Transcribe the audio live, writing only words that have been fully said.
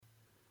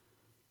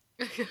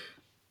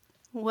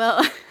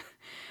Well,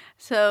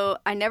 so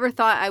I never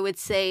thought I would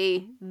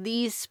say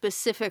these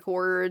specific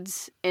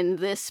words in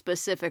this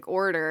specific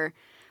order,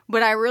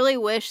 but I really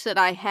wish that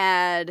I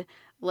had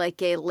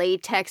like a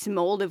latex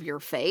mold of your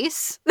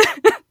face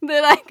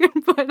that I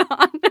could put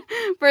on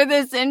for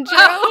this intro.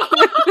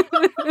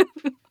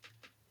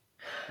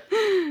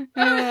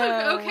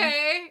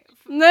 Okay.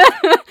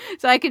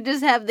 So I could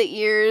just have the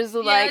ears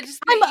like, just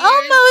the I'm ears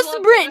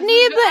almost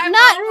Brittany, but I'm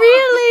not almost,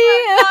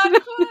 really. but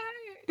not quite.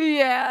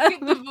 Yeah. Get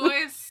the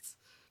voice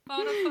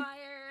on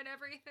fire and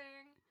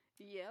everything.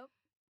 Yep.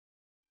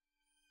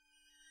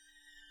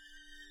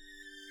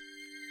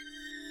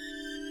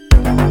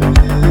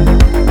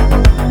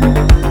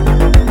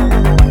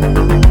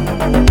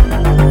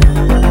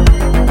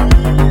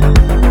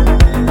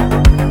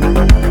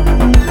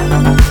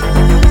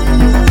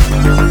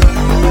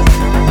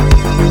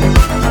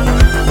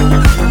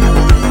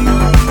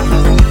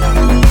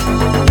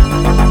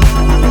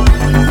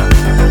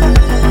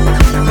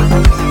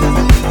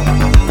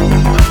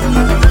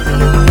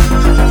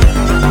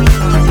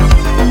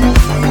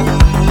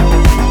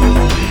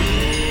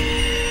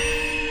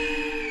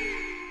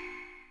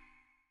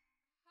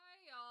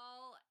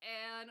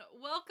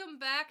 Welcome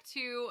back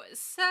to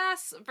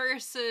Sass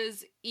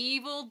vs.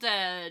 Evil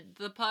Dead,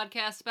 the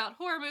podcast about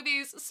horror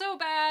movies so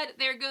bad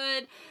they're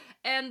good,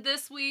 and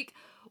this week,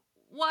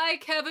 why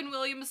Kevin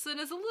Williamson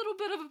is a little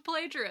bit of a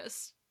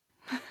plagiarist.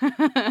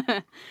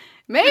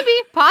 Maybe,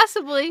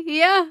 possibly,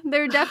 yeah.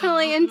 They're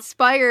definitely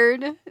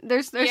inspired.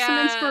 There's some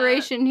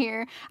inspiration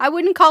here. I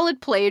wouldn't call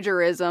it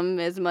plagiarism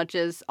as much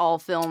as all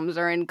films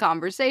are in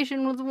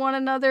conversation with one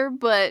another,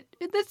 but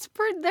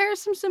there are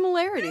some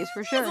similarities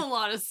for sure. There's a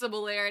lot of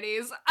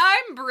similarities.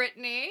 I'm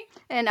Brittany.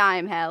 And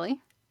I'm Hallie.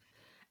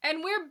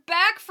 And we're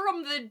back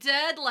from the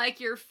dead like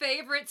your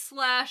favorite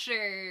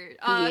slasher.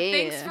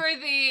 Thanks for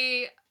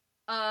the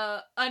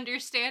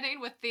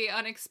understanding with the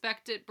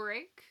unexpected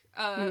break.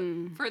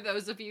 For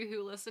those of you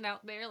who listen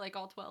out there, like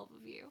all 12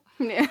 of you.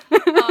 Yeah.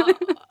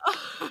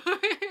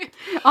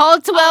 All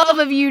 12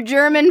 of you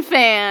German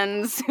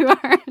fans who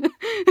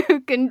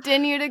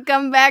continue to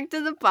come back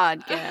to the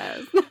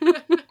podcast.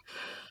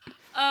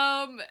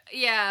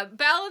 Yeah,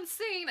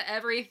 balancing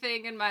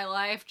everything in my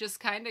life just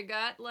kind of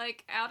got,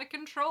 like, out of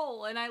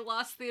control, and I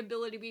lost the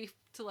ability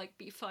to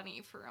be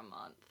funny for a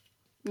month.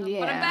 Yeah.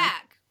 But I'm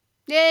back.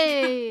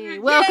 Yay!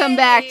 Welcome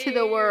back to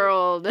the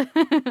world.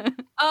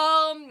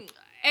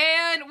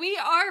 And we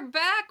are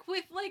back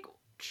with, like,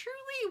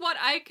 truly what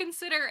I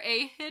consider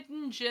a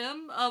hidden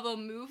gem of a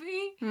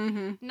movie.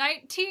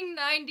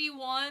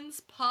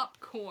 1991's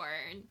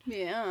Popcorn.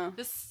 Yeah.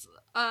 This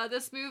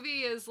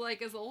movie is,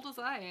 like, as old as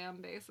I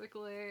am,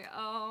 basically.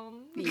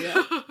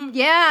 Yeah.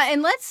 Yeah,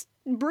 and let's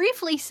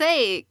briefly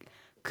say,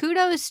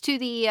 kudos to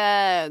the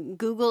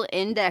Google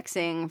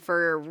indexing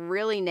for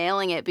really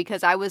nailing it,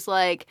 because I was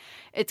like,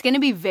 it's going to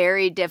be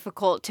very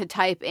difficult to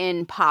type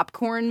in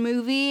popcorn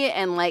movie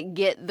and, like,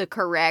 get the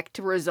correct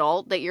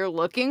result that you're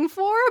looking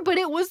for, but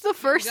it was the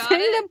first thing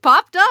that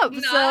popped up.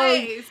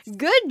 Nice. So,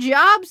 good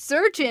job,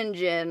 search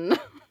engine.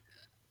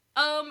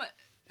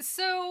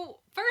 So,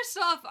 first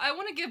off, I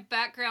want to give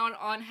background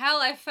on how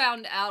I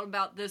found out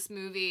about this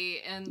movie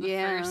in the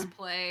first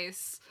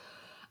place.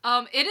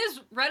 It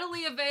is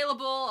readily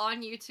available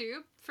on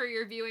YouTube for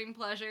your viewing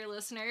pleasure,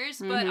 listeners,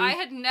 but I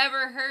had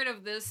never heard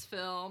of this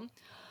film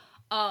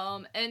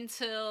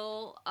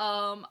until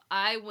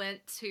I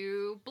went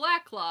to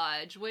Black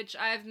Lodge, which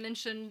I've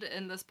mentioned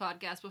in this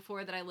podcast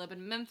before that I live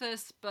in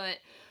Memphis, but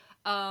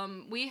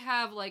we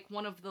have, like,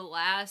 one of the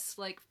last,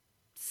 like,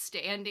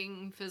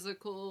 standing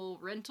physical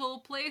rental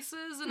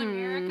places in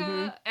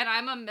America, and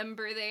I'm a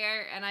member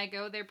there, and I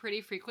go there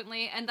pretty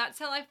frequently, and that's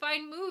how I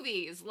find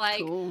movies,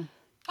 like... Cool.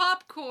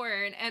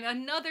 Popcorn, and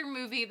another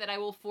movie that I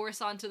will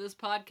force onto this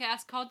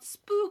podcast called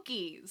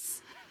Spookies.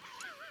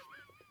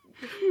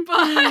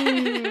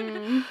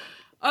 But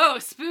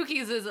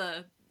Spookies is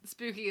a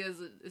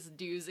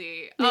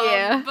doozy.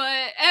 Yeah.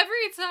 But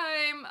every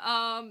time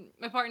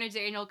my partner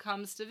Daniel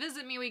comes to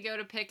visit me, we go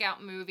to pick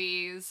out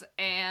movies,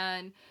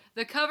 and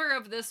the cover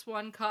of this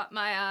one caught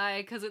my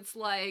eye because it's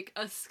like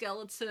a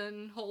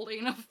skeleton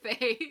holding a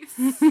face.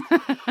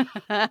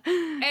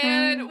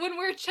 And when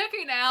we're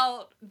checking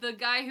out, the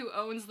guy who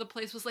owns the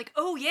place was like,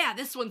 "Oh yeah,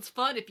 this one's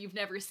fun if you've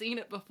never seen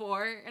it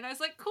before." And I was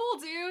like, "Cool,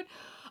 dude."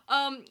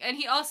 And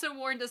he also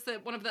warned us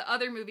that one of the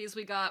other movies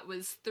we got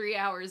was 3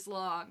 hours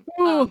long.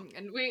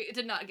 And we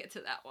did not get to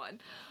that one.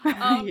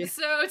 Yeah.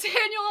 So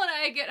Daniel and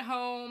I get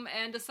home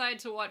and decide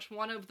to watch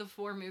one of the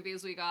 4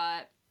 movies we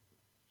got.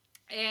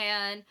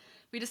 And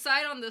we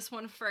decide on this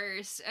one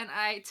first, and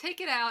I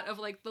take it out of,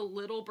 like, the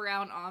little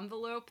brown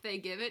envelope they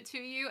give it to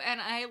you,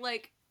 and I,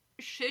 like,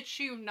 shit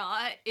you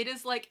not, it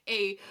is, like,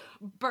 a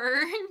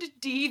burned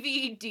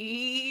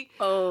DVD,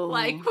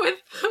 like,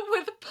 with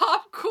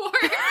popcorn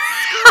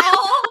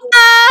scrawled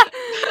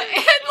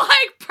and,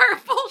 like,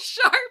 purple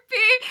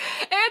Sharpie,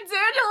 and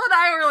Daniel and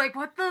I were like,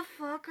 what the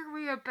fuck are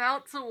we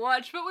about to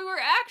watch? But we were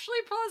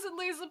actually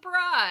pleasantly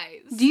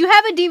surprised. Do you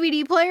have a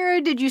DVD player, or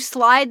did you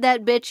slide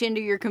that bitch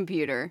into your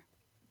computer?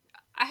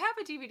 I have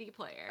a DVD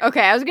player. Okay,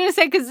 I was gonna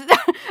say, because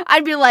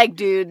I'd be like,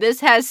 dude, this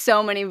has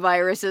so many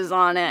viruses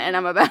on it, and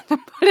I'm about to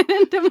put it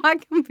into my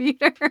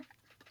computer.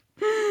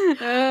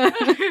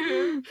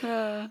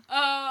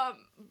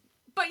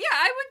 But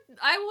yeah,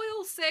 I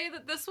will say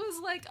that this was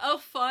like a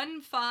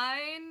fun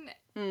find,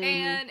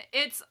 and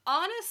it's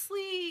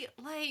honestly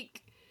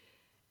like,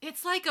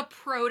 it's like a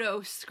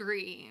proto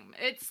Scream.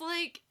 It's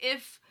like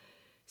if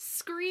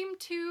Scream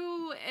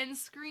 2 and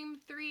Scream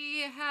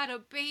 3 had a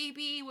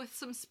baby with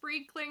some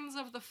sprinklings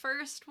of the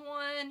first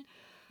one.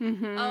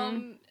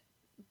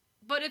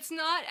 But it's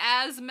not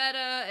as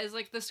meta as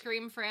like the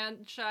Scream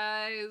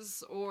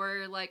franchise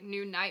or like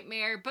New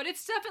Nightmare, but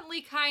it's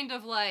definitely kind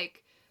of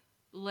like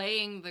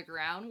laying the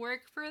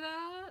groundwork for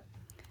that.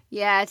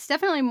 Yeah, it's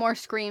definitely more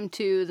Scream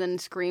 2 than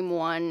Scream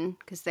 1,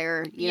 because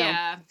they're, you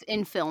know,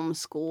 in film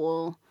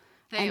school.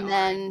 And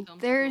then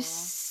there's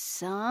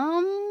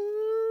some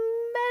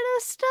meta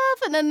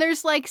stuff, and then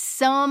there's like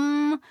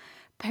some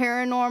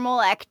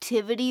paranormal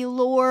activity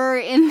lore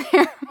in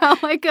there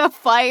about like a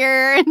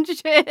fire and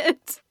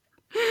shit.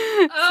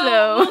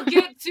 We'll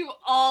get to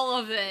all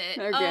of it.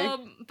 Okay.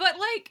 But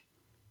like,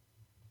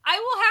 I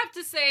will have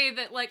to say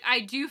that like,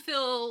 I do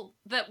feel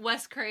that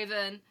Wes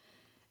Craven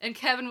and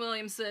Kevin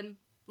Williamson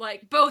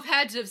like both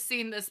had to have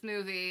seen this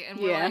movie and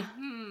were like,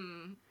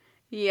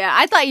 Yeah,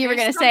 I thought you were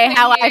going to say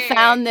how I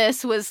found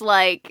this was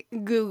like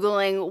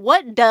Googling,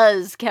 what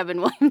does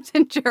Kevin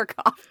Williamson jerk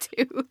off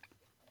to?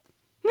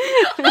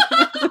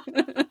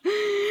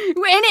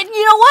 And it,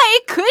 you know what?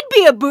 It could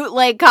be a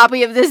bootleg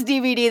copy of this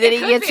DVD that he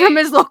gets from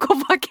his local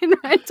fucking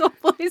rental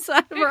place.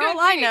 For all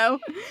I know,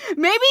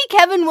 maybe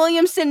Kevin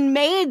Williamson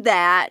made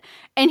that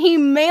and he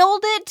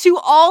mailed it to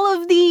all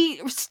of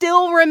the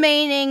still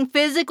remaining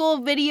physical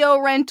video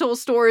rental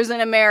stores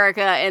in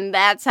America, and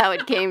that's how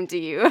it came to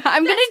you.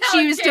 I'm gonna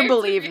choose to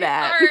believe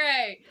that.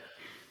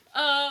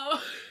 All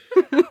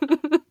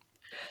right.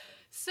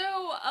 So,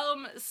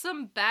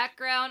 some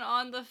background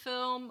on the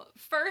film.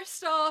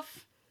 First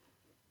off,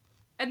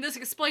 and this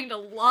explained a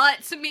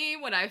lot to me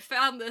when I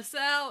found this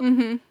out,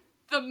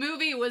 the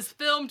movie was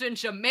filmed in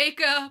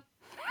Jamaica,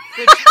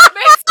 which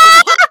makes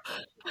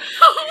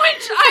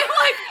which I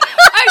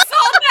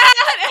saw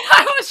that, and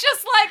I was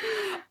just like,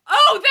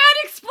 oh, that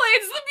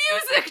explains the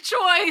music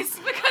choice,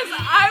 because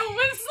I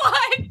was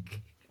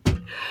like,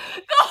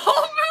 the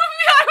whole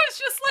movie, I was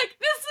just like,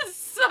 this is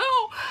so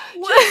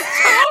just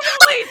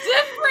totally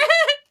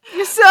different.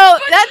 So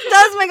that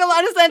does make a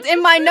lot of sense.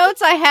 In my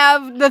notes, I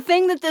have the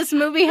thing that this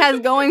movie has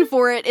going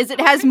for it is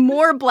it has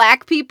more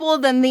black people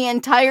than the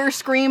entire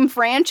Scream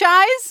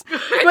franchise.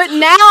 But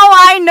now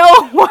I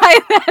know why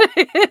that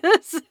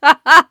is.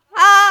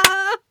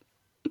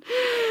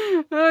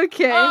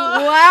 Okay.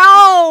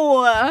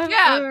 Wow.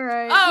 Yeah. All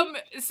right.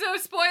 So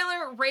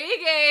spoiler,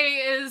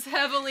 reggae is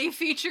heavily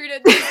featured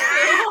in this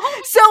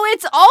film. So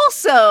it's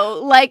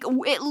also like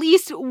at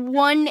least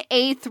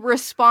 1/8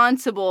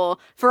 responsible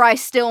for I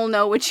Still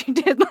Know What You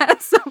Did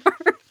Last Summer.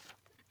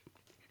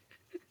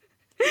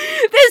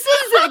 This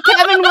is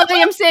Kevin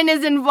Williamson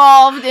is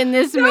involved in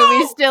this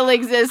movie still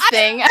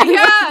existing.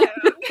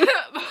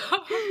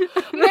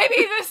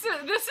 Maybe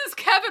this is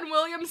Kevin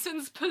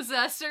Williamson's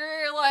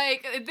possessor.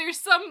 Like, there's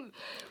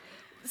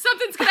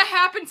something's gonna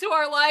happen to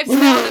our lives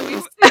now that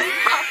we've seen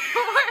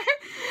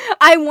before.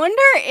 I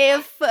wonder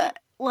if,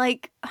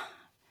 like,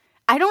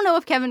 I don't know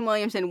if Kevin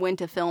Williamson went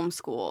to film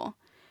school,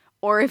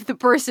 or if the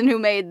person who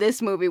made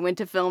this movie went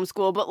to film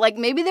school, but, like,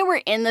 maybe they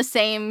were in the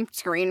same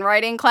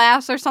screenwriting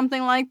class or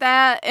something like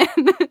that,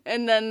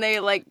 and then they,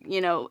 like,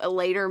 you know,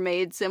 later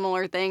made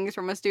similar things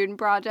from a student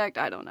project.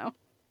 I don't know.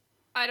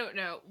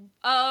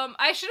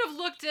 I should have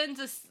looked in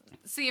to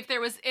see if there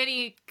was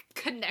any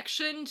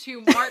connection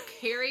to Mark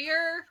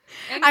Harrier.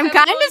 I'm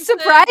kind of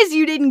surprised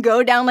you didn't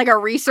go down like a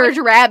research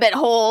rabbit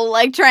hole,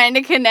 like trying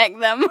to connect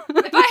them.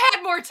 If I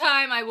had more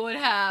time, I would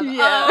have.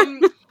 Yeah.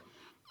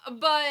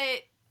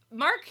 But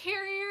Mark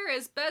Harrier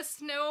is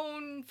best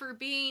known for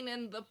being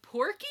in the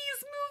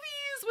Porky's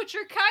movies, which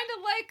are kind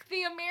of like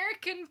the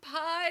American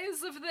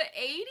Pies of the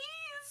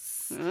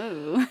 80s.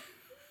 Ooh.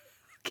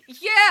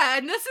 Yeah,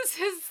 and this is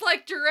his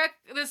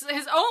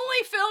his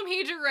only film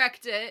he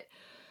directed.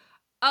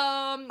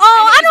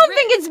 I don't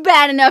think it's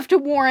bad enough to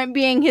warrant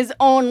being his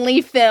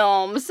only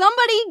film.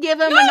 Somebody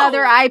give him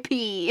another IP.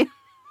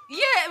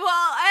 Yeah,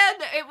 well,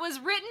 and it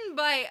was written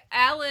by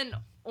Alan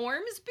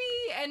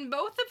Ormsby, and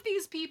both of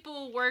these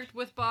people worked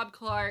with Bob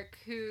Clark,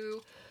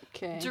 who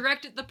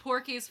directed the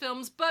Porky's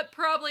films, but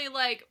probably,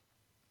 like,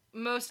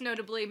 most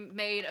notably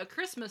made A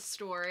Christmas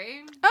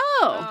Story.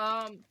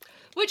 Oh.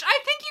 Which I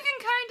think you can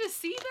kind of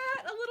see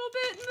that a little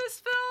bit in this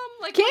film.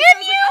 Like, Can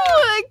you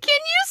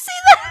see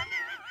that?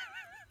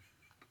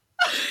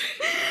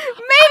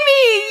 Maybe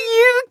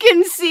you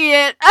can see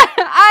it.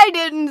 I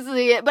didn't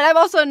see it, but I've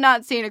also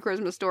not seen A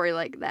Christmas Story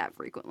like that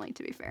frequently,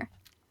 to be fair.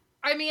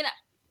 I mean,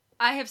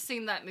 I have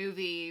seen that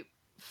movie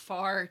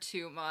far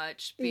too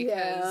much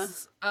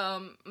because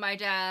my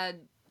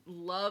dad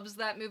loves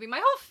that movie.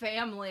 My whole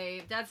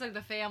family, dad's side of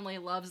the family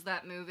loves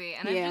that movie,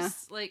 and I've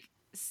just, like,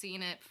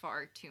 seen it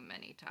far too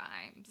many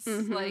times.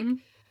 Mm-hmm. Like,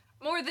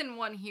 more than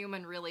one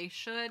human really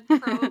should,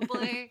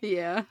 probably.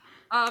 Yeah.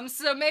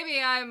 So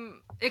maybe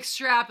I'm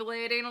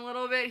extrapolating a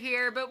little bit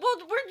here, but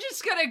we're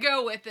just gonna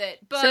go with it.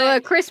 But So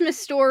A Christmas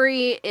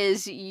Story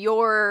is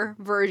your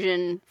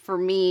version. For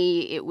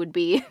me, it would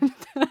be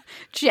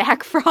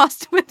Jack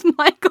Frost with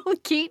Michael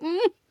Keaton.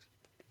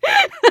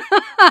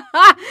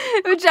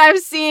 Which I've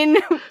seen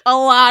a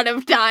lot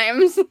of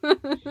times.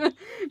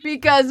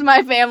 Because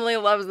my family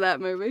loves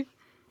that movie.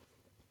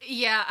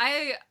 yeah,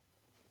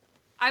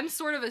 I'm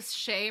sort of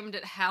ashamed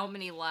at how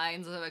many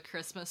lines of A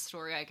Christmas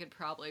Story I could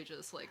probably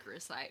just like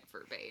recite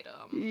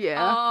verbatim.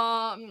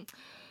 Yeah.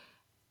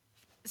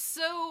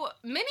 So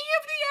many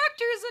of the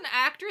actors and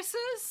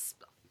actresses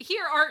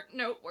here aren't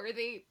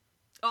noteworthy,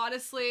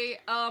 honestly.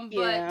 But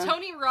Yeah.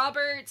 Tony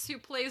Roberts, who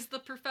plays the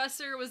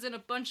professor, was in a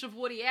bunch of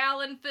Woody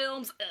Allen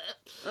films.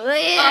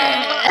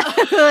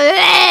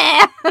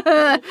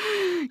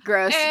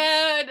 Gross.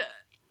 And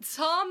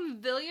Tom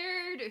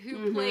Villiard,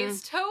 who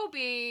plays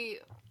Toby,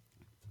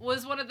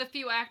 was one of the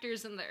few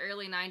actors in the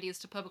early 90s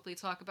to publicly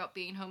talk about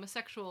being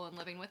homosexual and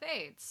living with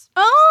AIDS.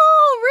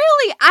 Oh,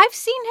 really? I've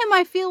seen him,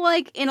 I feel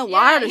like, in a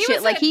lot of he shit.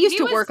 was Like, in- he used he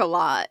to was- work a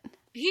lot.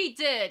 He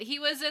did. He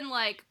was in,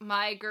 like,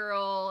 My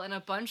Girl and a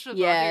bunch of other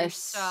Yes.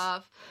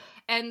 stuff.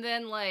 And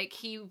then, like,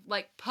 he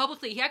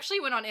actually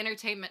went on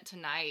Entertainment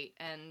Tonight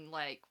and,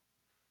 like,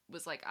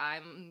 was like,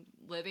 I'm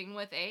living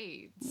with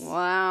AIDS.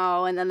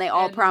 Wow. And then they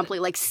all And- promptly,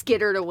 like,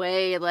 skittered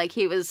away. Like,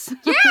 he was...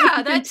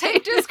 Yeah, that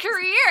tanked his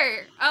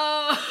career.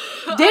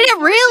 Did it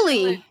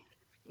really?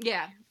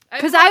 Yeah.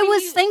 Because I I mean,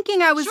 was he's-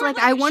 thinking, I was like,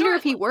 I wonder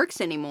if he shortly.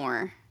 works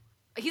anymore.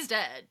 He's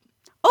dead.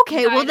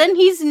 Okay, well, died then of-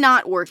 he's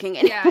not working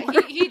Yeah,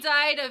 anymore. he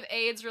died of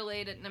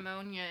AIDS-related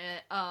pneumonia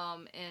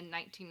in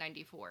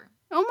 1994.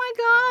 Oh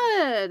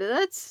my god,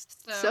 that's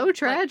so like,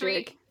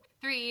 tragic.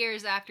 three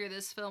years after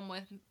this film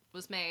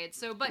was made.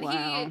 So, but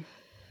Wow.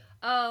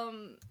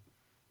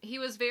 he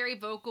was very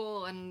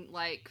vocal and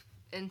like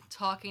in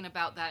talking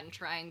about that and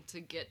trying to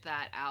get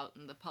that out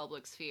in the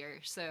public sphere.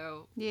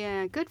 So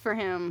Yeah, good for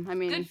him. I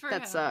mean, good for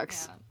that him.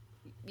 sucks.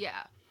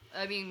 Yeah,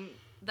 I mean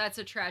that's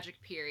a tragic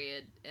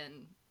period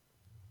in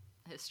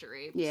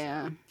history.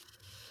 Yeah.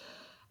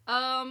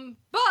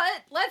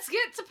 But let's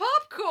get to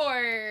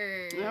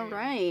popcorn. All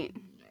right.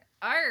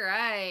 All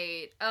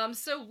right.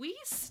 So we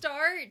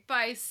start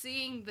by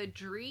seeing the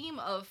dream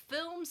of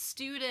film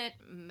student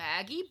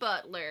Maggie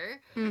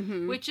Butler,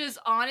 Mm-hmm. which is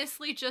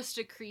honestly just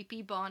a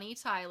creepy Bonnie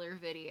Tyler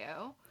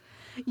video.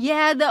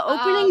 Yeah, the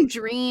opening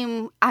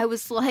dream, I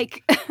was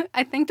like,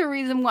 I think the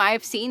reason why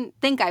I've seen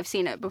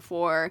it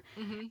before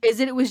Mm-hmm. is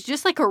that it was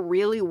just like a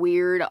really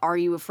weird Are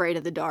You Afraid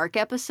of the Dark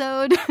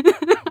episode.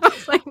 I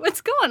was like,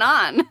 what's going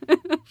on?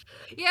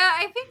 Yeah,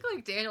 I think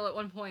like Daniel at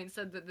one point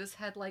said that this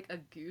had like a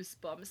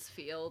Goosebumps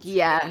feel to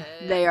Yeah,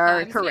 it. they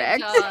are It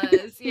correct.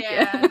 does.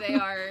 Yeah, Yeah. they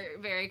are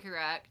very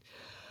correct.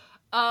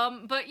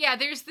 But yeah,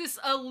 there's this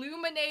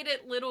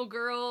illuminated little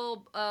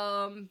girl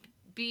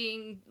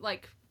being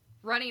like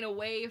running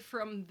away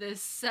from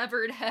this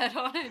severed head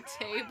on a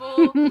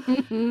table.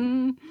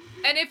 And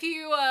if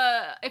you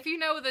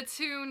know the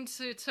tune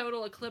to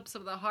Total Eclipse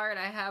of the Heart,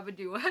 I have a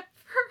duet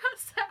for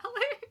us,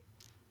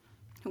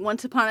 Allie.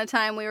 Once upon a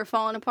time we were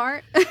falling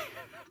apart.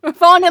 We're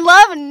falling in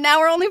love and now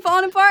we're only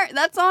falling apart.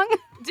 That song?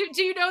 Do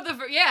you know the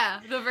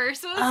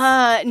verses?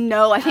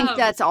 No, I think Oh.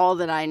 that's all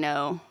that I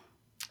know.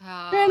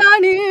 Oh. And I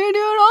need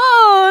you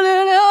all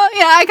to know.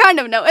 Yeah, I kind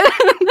of know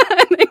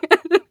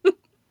it.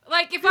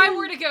 Like, if I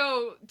were to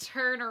go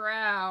turn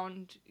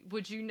around,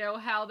 would you know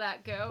how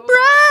that goes?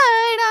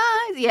 Bright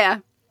eyes. Yeah.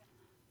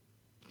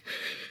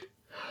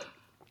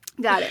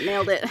 Got it.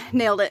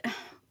 Nailed it.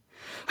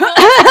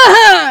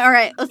 All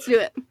right, let's do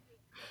it.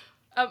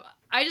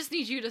 I just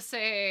need you to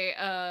say,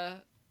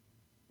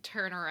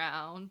 turn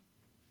around.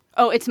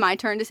 Oh, it's my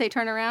turn to say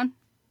turn around?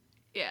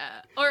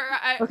 Yeah.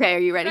 Okay, are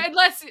you ready?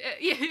 Unless,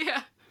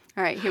 yeah.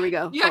 All right, here we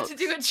go. You have to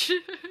do it.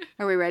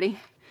 Are we ready?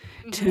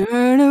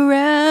 Turn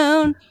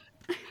around.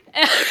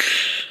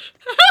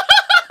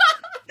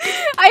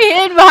 I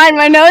hid behind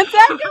my notes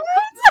afterwards.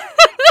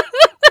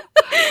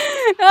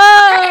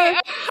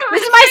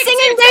 This is my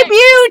singing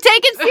debut.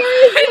 Take it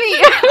seriously.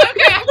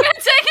 Okay, I'm gonna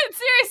take it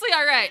seriously.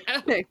 All right.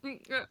 Okay.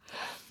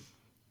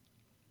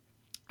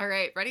 All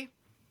right, ready?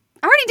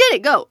 I already did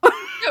it. Go.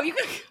 No, you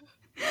can.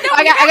 No,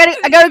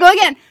 I gotta go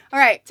again. All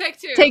right. Take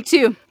two. Take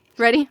two.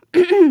 Ready?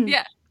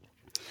 Yeah.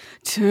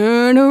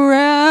 Turn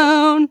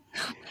around.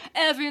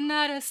 Every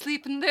night I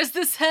sleep and there's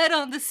this head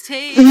on this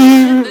table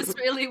and this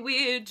really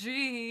weird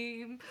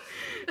dream.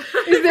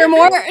 Is there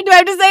more? Do I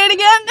have to say it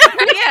again?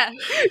 Yeah.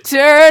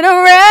 Turn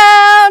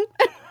around.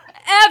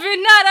 Every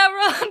night I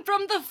run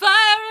from the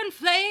fire and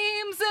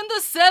flames and the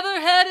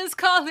severed head is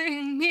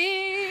calling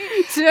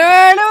me.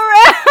 Turn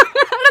around.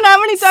 I don't know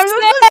how many times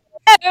I said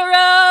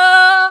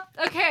Sarah.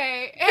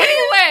 Okay,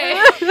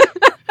 anyway.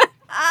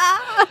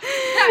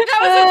 That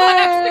was a fun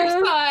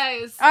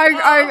exercise.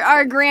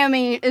 Our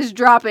Grammy is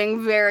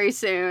dropping very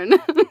soon.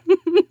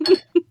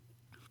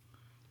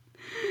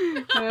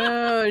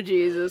 Oh,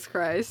 Jesus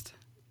Christ.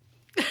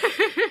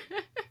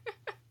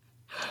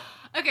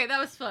 Okay, that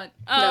was fun.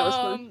 That was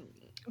fun.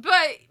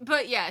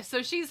 But yeah,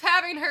 so she's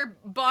having her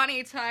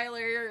Bonnie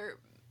Tyler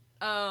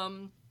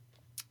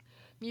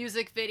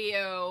music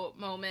video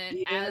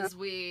moment as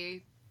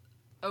we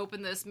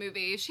open this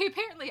movie. She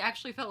apparently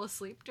actually fell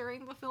asleep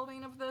during the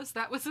filming of this.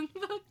 That was in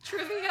the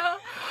trivia.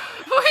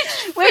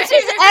 Which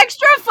is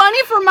extra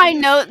funny for my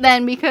note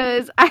then,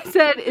 because I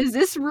said, is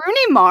this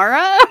Rooney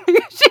Mara?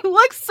 She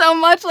looks so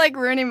much like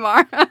Rooney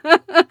Mara.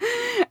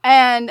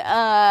 And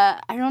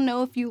I don't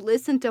know if you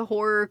listen to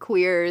horror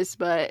queers,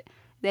 but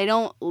they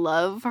don't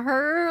love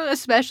her,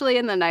 especially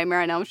in the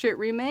Nightmare on Elm Street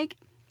remake.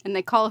 And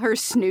they call her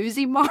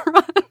Snoozy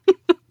Mara.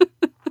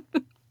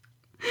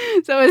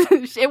 So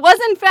it was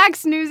in fact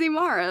Snoozy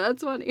Mara.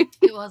 That's funny.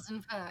 It was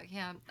in fact,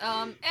 yeah.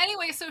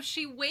 Anyway, so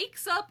she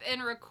wakes up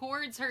and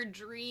records her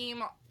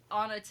dream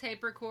on a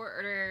tape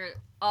recorder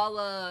a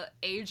la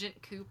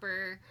Agent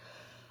Cooper.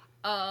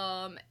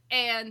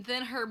 And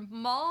then her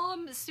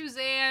mom,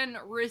 Suzanne,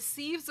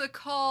 receives a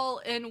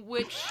in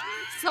which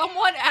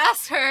someone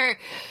asks her,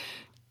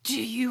 "Do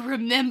you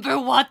remember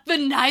what the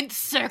ninth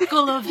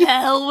circle of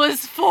hell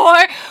was for?"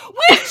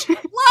 Which,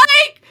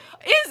 like,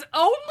 is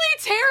only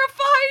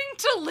terrifying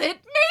to lit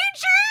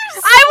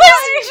majors. I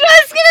was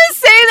just gonna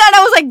say that.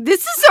 I was like,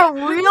 this is a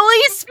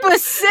really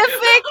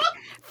specific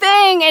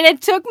thing, and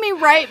it took me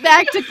right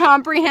back to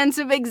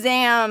comprehensive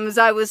exams.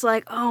 I was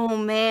like, oh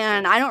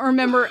man, I don't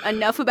remember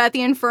enough about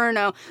the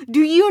Inferno. Do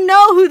you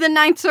know who the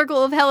ninth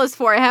circle of hell is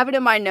for? I have it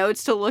in my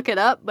notes to look it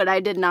up, but I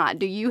did not.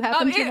 Do you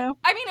happen to know?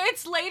 I mean,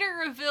 it's later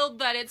revealed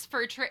that it's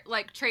for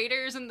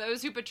traitors and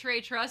those who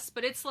betray trust,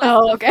 but it's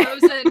like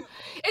frozen.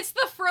 It's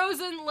the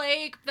frozen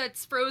lake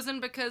that's frozen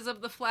because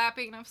of the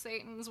flapping of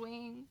Satan's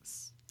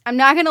wings. I'm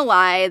not going to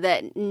lie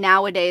that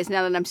nowadays,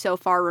 now that I'm so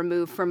far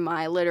removed from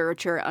my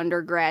literature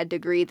undergrad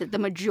degree, that the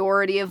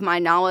majority of my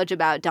knowledge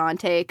about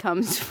Dante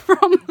comes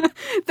from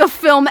the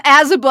film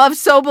As Above,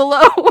 So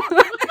Below.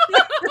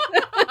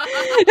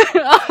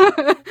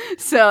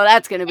 So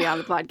that's going to be on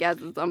the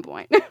podcast at some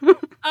point. But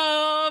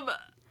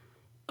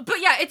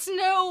yeah, it's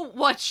no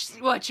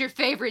what's your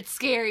favorite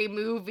scary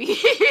movie.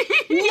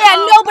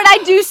 No, but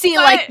I do see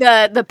like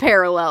the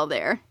parallel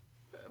there.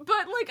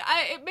 But, like,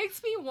 it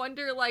makes me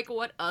wonder, like,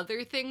 what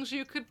other things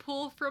you could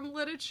pull from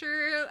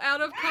literature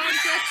out of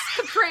context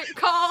to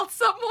call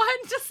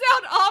someone to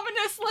sound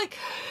ominous. Like,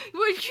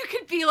 you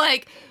could be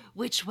like,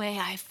 "Which way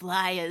I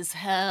fly is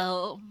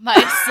hell,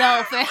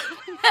 myself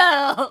and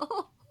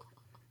hell."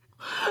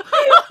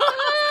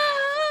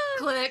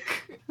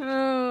 Click.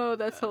 Oh,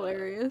 that's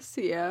hilarious.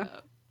 Yeah.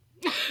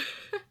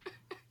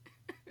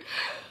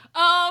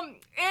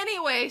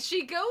 Anyway,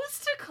 she goes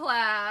to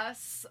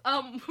class,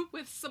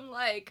 with some,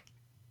 like,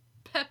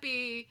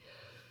 peppy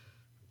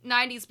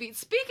 90s beats.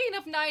 Speaking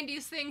of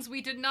 90s things,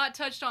 we did not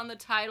touch on the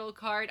title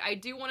card. I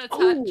do want to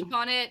touch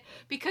on it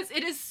because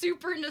it is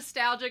super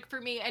nostalgic for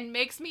me and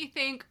makes me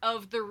think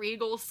of the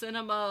Regal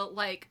Cinema,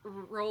 like,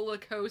 roller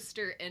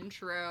coaster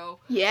intro.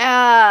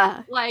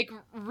 Yeah. Like,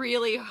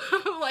 really,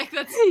 like,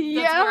 that's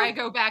where I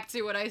go back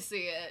to when I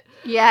see it.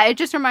 Yeah, it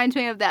just reminds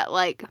me of that,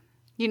 like,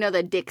 you know,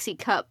 the Dixie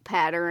cup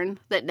pattern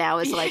that now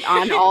is, like,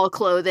 on all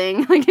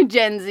clothing. Like,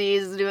 Gen Z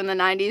is doing the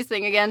 90s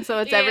thing again, so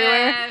it's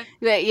everywhere.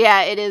 But,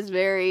 yeah, it is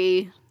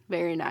very,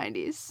 very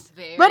 90s.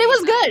 But it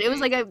was good. It was,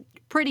 like, a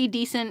pretty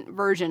decent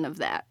version of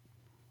that.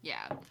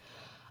 Yeah.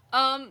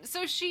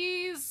 So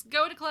she's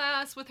going to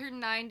class with her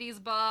 90s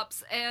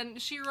bops,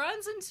 and she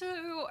runs into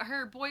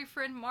her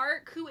boyfriend,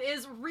 Mark, who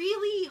is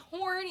really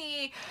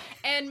horny,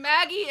 and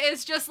Maggie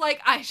is just like,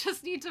 "I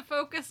just need to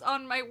focus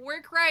on my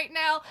work right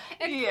now,"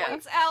 and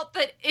points out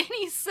that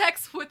any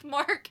sex with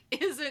Mark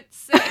isn't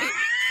safe.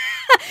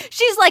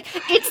 She's like,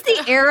 "It's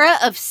the era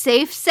of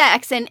safe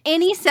sex, and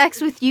any sex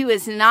with you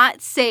is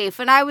not safe."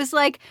 And I was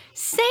like,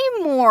 say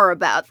more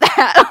about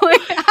that.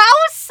 Like,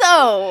 how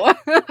so?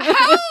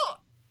 How?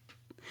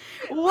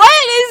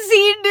 What is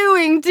he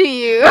doing to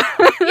you?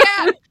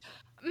 Yeah,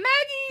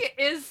 Maggie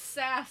is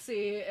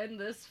sassy in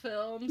this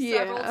film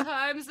several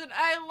times, and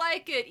I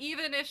like it,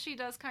 even if she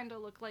does kind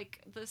of look like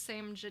the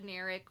same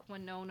generic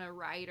Winona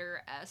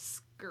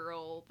Ryder-esque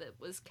girl that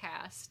was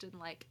cast in,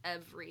 like,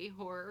 every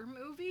horror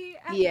movie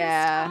at this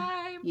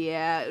time.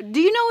 Yeah. Do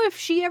you know if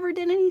she ever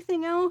did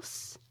anything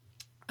else?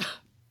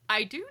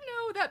 I do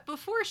know that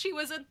before she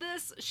was in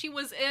this, she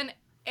was in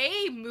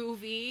a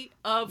movie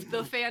of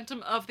the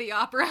Phantom of the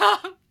Opera.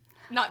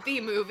 Not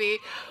the movie,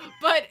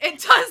 but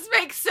it does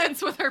make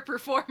sense with her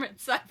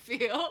performance, I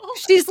feel.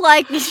 She's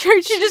like,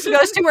 she just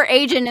goes to her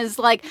agent and is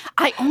like,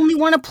 "I only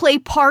want to play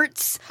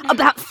parts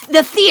about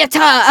the theater."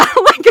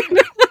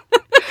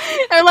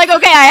 They're like,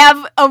 "Okay, I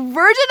have a version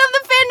of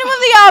the Phantom of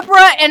the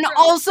Opera and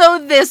also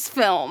this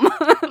film,"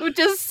 which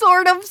is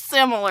sort of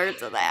similar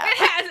to that.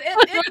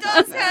 It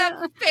does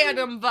have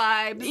Phantom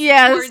vibes.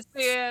 Yes. Towards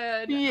the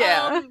end.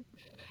 Yeah.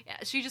 Yeah,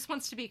 she just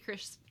wants to be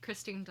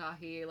Christine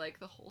Dahi, like,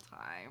 the whole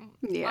time.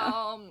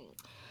 Yeah.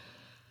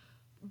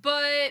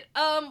 But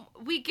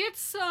we get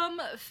some,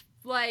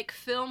 like,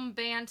 film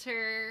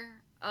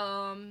banter,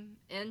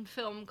 in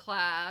film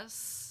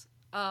class.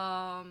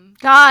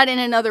 God, in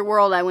another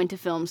world, I went to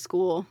film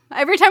school.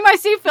 Every time I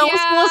see film school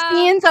Yeah.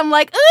 scenes, I'm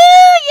like,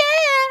 ooh,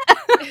 yeah!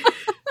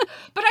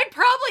 But I'd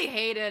probably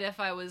hate it if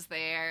I was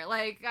there.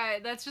 Like,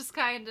 that's just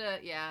kind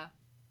of, yeah.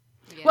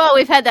 Well,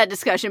 we've had that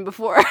discussion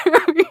before.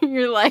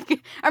 You're like,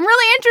 I'm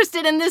really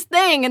interested in this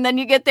thing, and then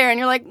you get there and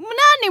you're like,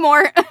 not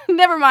anymore.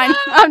 Never mind.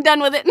 I'm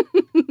done with it.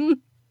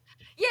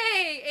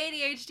 Yay!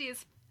 ADHD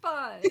is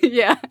fun.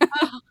 Yeah.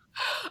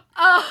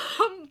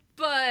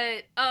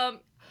 But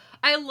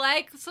I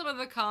like some of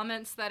the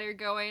comments that are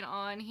going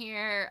on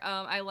here.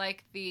 I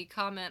like the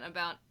comment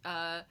about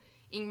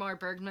Ingmar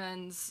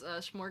Bergman's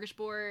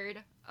Smorgasbord.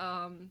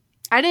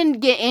 I didn't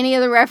get any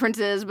of the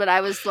references, but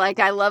I was like,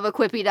 I love a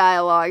quippy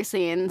dialogue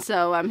scene,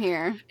 so I'm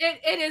here.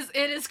 It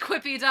is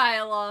quippy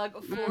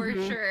dialogue for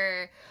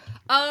sure.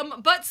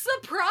 But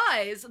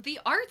surprise, the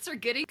arts are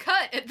getting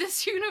cut at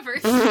this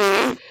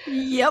university.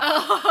 Yep.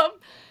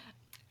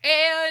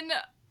 And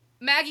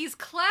Maggie's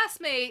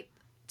classmate,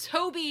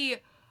 Toby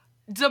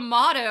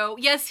D'Amato,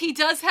 yes, he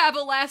does have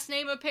a last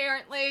name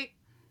apparently.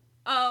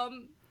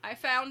 I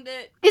found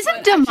it.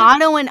 Isn't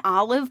D'Amato an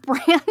olive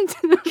brand?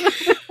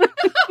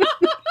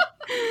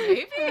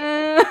 Maybe.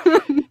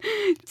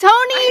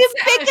 Tony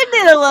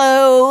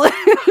Picadillo.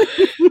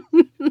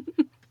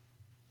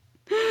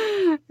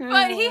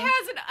 But he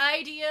has an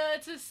idea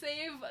to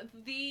save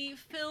the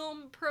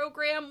film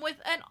program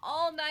with an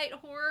all-night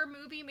horror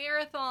movie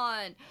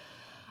marathon.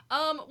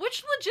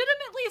 Which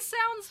legitimately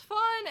sounds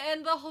fun,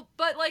 and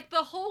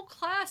the whole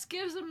class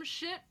gives him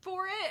shit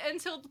for it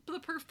until the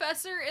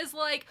professor is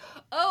like,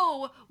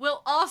 "Oh,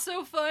 we'll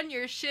also fund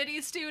your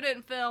shitty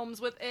student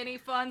films with any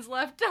funds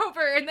left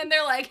over," and then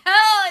they're like,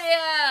 "Hell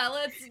yeah,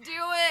 let's do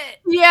it!"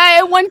 Yeah,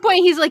 at one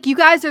point he's like, "You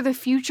guys are the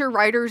future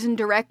writers and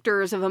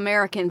directors of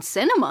American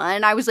cinema,"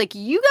 and I was like,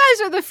 "You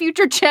guys are the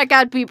future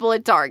checkout people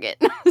at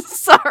Target."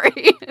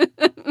 Sorry.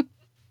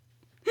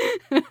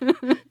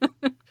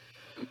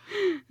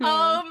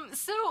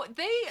 So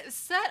they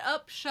set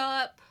up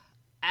shop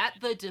at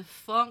the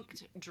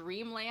defunct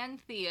Dreamland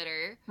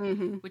Theater,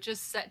 which is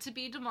set to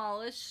be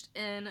demolished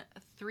in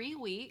 3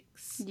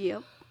 weeks.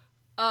 Yep.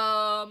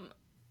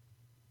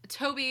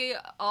 Toby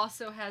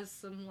also has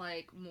some,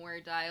 like, more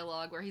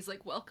dialogue where he's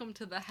like, "Welcome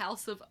to the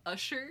House of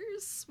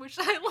Ushers," which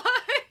I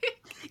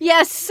like.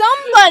 Yes,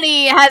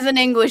 somebody has an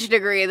English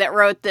degree that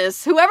wrote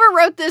this. Whoever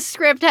wrote this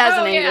script has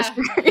an English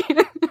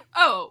degree.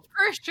 Oh,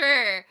 for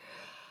sure.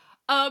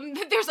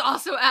 There's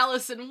also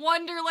Alice in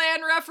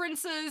Wonderland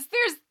references.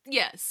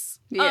 Yes.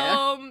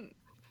 Yeah.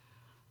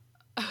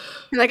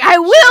 You're like, I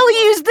will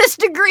use this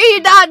degree,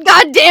 God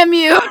damn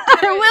you.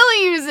 I will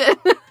use it.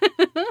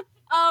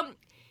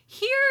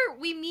 Here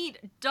we meet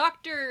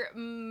Dr.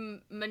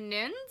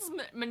 Menens?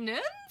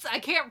 I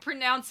can't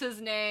pronounce his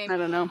name. I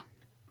don't know.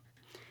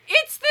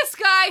 It's this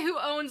guy who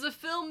owns a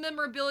film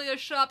memorabilia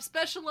shop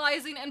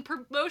specializing in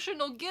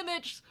promotional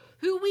gimmicks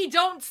who we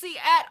don't see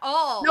at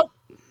all. Nope.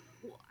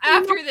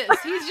 After this,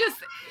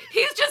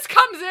 he just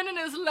comes in and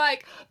is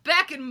like,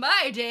 "Back in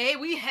my day,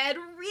 we had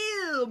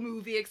real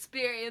movie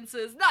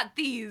experiences, not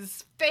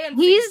these fancy."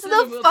 He's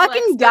the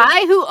fucking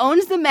guy who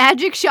owns the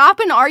magic shop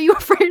in Are You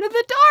Afraid of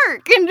the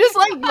Dark? And just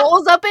like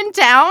rolls up in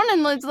town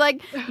and is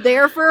like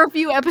there for a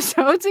few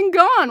episodes and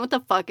gone. What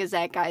the fuck is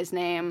that guy's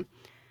name?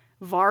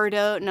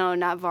 Vardo? No,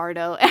 not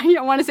Vardo.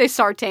 I want to say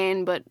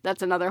Sartain, but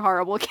that's another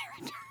horrible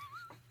character.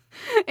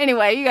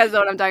 Anyway, you guys know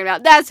what I'm talking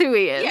about. That's who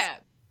he is. Yeah.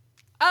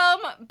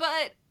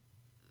 But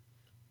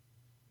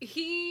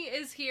he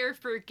is here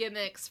for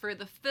gimmicks for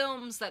the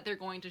films that they're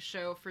going to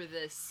show for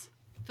this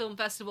film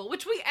festival,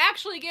 which we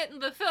actually get in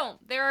the film.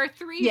 There are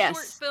 3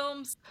 short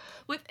films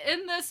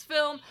within this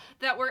film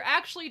that were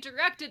actually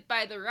directed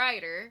by the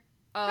writer,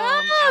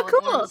 Alan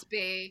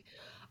Ormsby,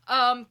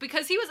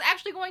 because he was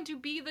actually going to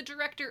be the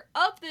director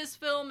of this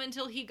film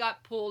until he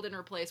got pulled and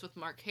replaced with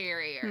Mark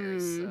Harrier.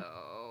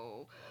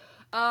 So,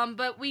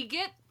 but we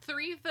get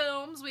 3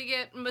 films. We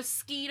get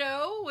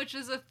Mosquito, which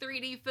is a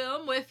 3D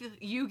film with,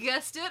 you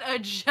guessed it, a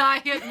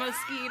giant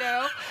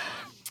mosquito.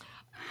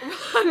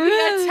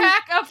 The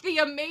Attack of the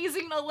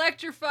Amazing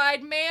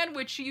Electrified Man,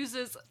 which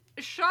uses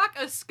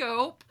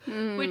Shockoscope,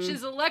 which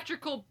is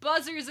electrical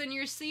buzzers in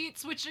your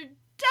seats, which are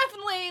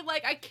definitely,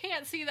 like, I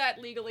can't see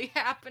that legally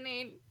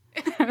happening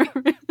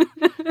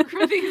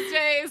these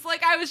days.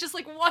 Like, I was just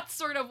like, what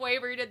sort of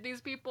waiver did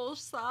these people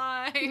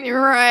sign?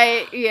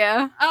 Right,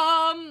 yeah.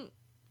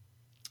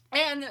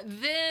 And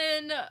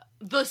then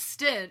The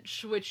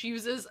Stench, which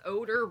uses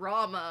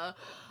Odorama.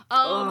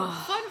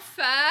 Fun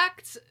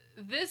fact,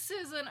 this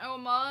is an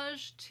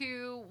homage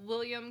to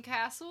William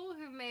Castle,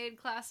 who made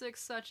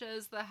classics such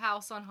as The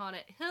House on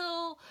Haunted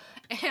Hill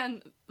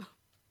and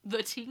The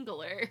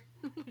Tingler.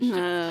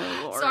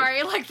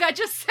 Sorry, like, that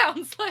just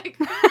sounds like...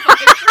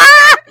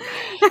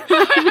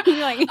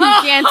 Like, you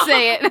can't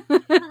say it.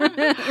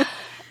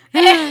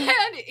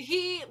 And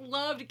he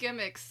loved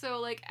gimmicks, so,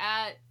 like,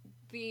 at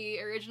the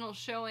original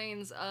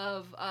showings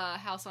of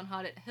House on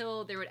Haunted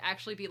Hill, there would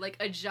actually be like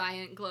a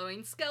giant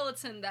glowing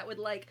skeleton that would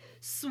like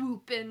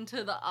swoop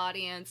into the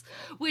audience,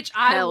 which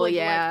I would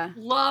like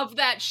love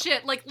that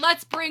shit. Like,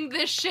 let's bring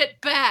this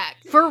shit back.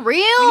 For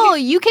real?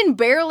 You can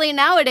barely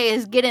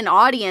nowadays get an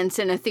audience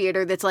in a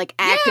theater that's like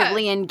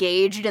actively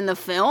engaged in the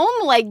film.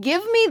 Like,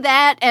 give me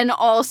that and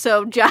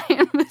also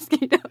giant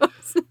mosquitoes.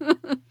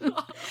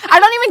 I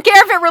don't even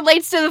care if it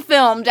relates to the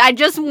film. I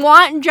just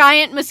want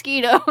giant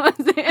mosquitoes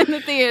in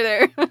the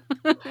theater.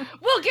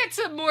 We'll get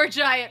to more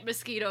giant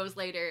mosquitoes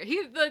later.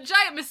 The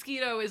giant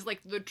mosquito is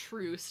like the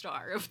true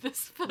star of this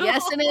film.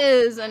 Yes, it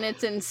is, and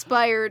it's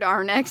inspired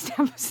our next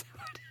episode.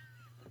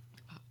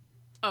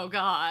 Oh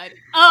God.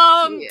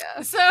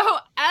 So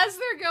as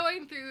they're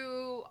going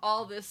through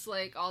all this,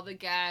 like all the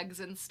gags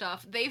and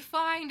stuff, they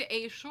find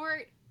a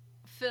short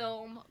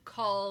film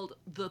called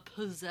The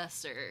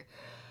Possessor.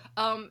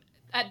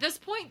 At this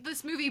point,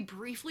 this movie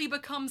briefly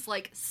becomes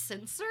like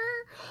censor.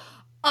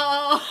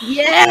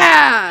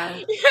 Yeah!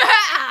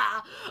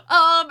 Yeah!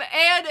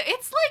 And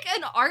it's like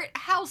an art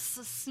house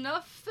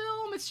snuff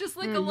film. It's just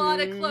like a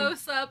lot of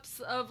close-ups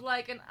of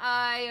like an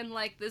eye and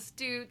like this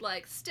dude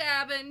like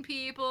stabbing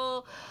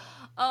people.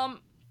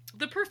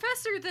 The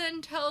professor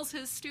then tells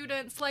his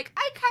students, like,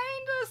 I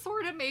kinda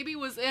sorta maybe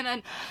was in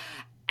an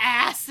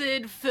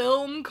acid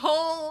film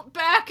cult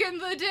back in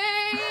the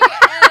day.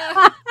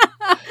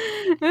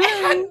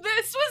 And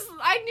this was,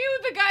 I knew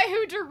the guy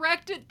who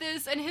directed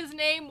this, and his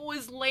name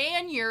was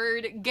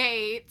Lanyard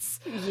Gates.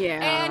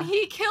 Yeah. And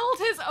he killed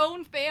his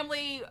own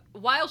family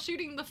while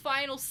shooting the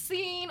final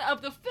scene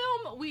of the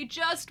film we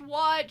just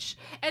watched,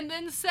 and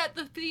then set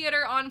the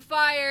theater on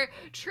fire,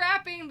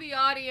 trapping the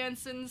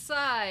audience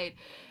inside.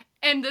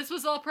 And this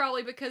was all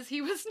probably because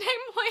he was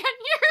named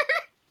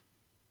Lanyard.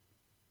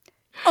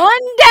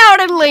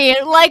 Undoubtedly.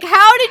 Like,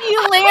 how did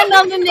you land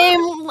on the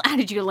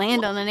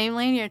name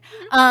Lanyard?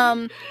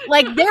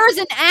 Like, there's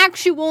an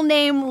actual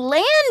name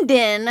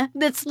Landon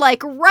that's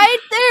like right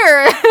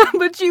there,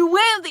 but you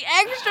went the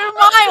extra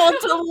mile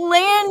to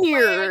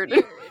Lanyard.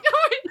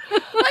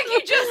 Like,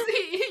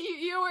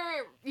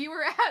 you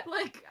were at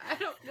like, I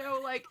don't know,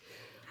 like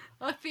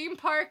a theme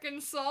park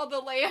and saw the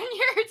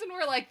lanyards and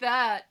we're like,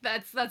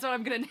 that's what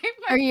I'm gonna name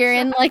my Or you're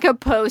child. in like a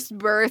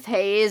post-birth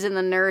haze and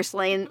the nurse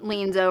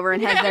leans over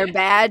and has their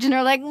badge and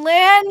they're like,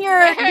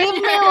 Lanyard, give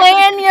me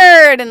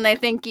Lanyard, and they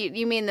think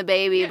you mean the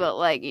baby, but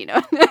like, you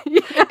know.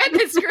 And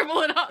they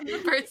scribble it on the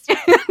person.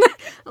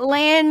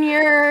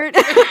 Lanyard.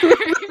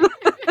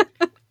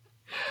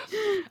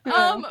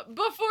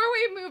 Before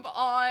we move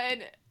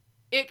on,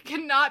 it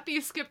cannot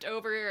be skipped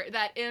over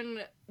that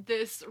in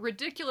this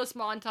ridiculous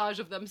montage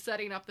of them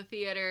setting up the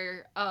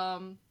theater,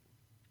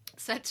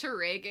 set to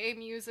reggae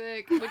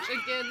music, which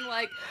again,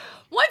 like,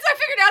 once I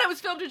figured out it was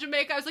filmed in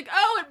Jamaica, I was like,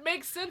 oh, it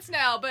makes sense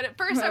now. But at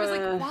first I was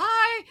like,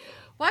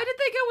 why did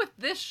they go with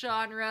this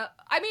genre?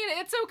 I mean,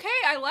 it's okay.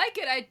 I like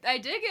it. I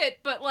dig it.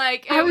 But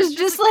like, I was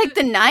just like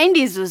the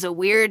 90s was a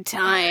weird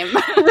time.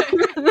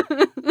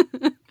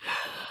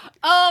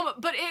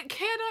 But it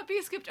cannot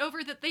be skipped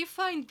over that they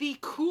find the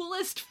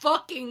coolest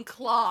fucking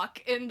clock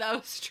in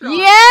those trunks.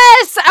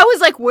 Yes! I was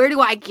like, where do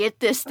I get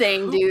this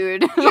thing,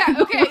 dude? Yeah,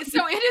 okay,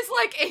 so it is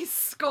like a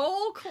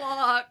skull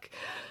clock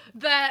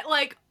that,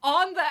 like,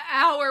 on the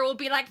hour will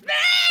be like,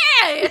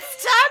 hey,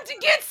 it's time to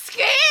get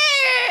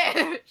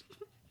scared!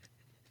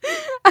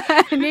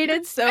 I need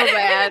it so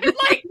bad.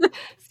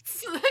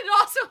 It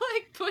also,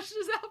 like,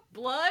 pushes out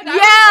blood.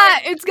 Yeah,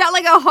 it's got,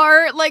 like, a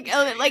heart, like,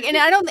 and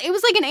it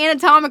was, like, an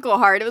anatomical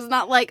heart. It was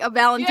not, like, a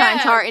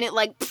Valentine's heart, and it,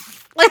 like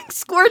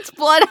squirts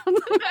blood out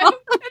the mouth.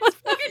 It's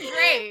fucking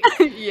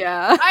great.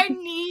 Yeah. I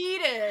need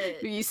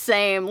it.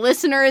 Same.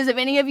 Listeners, if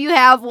any of you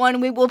have one,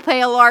 we will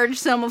pay a large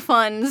sum of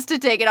funds to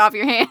take it off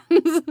your hands.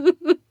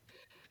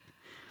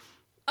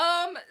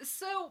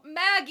 So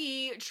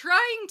Maggie,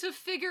 trying to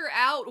figure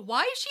out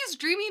why she's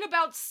dreaming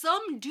about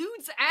some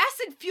dude's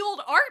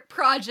acid-fueled art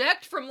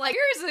project from, like,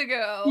 years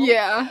ago.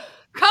 Yeah.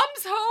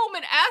 Comes home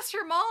and asks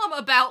her mom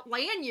about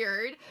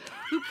Lanyard,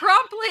 who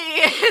promptly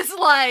is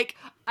like,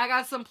 I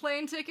got some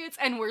plane tickets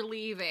and we're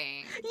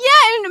leaving.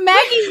 Yeah, and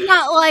Maggie's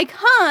not like,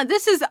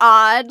 this is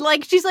odd.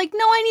 Like, she's like,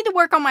 no, I need to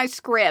work on my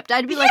script.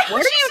 I'd be like,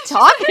 what are you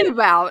talking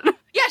about?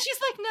 Yeah, she's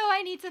like, no,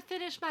 I need to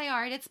finish my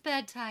art. It's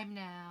bedtime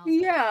now.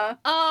 Yeah.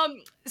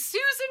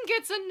 Susan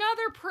gets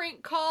another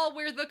prank call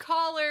where the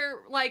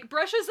caller, like,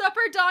 brushes up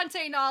her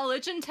Dante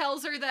knowledge and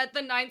tells her that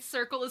the ninth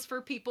circle is for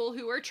people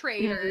who are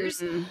traitors.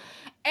 Mm-hmm.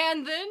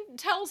 And then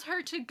tells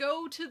her to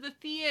go to the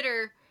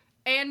theater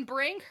and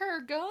bring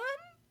her gun,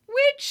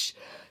 which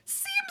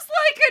seems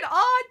like an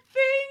odd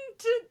thing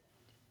to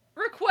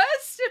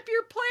request if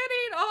you're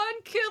planning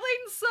on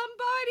killing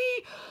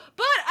somebody.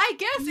 But I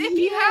guess if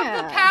you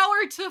have the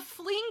power to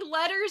fling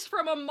letters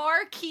from a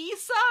marquee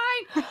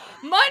sign,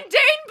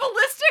 mundane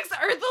ballistics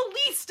are the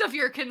least of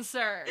your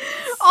concerns.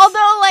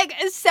 Although, like,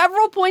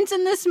 several points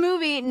in this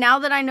movie, now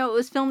that I know it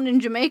was filmed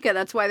in Jamaica,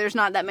 that's why there's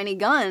not that many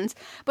guns.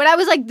 But I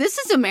was like, this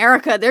is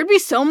America. There'd be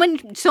so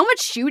much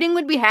shooting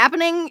would be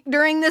happening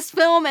during this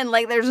film, and,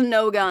 like, there's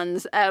no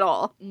guns at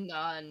all.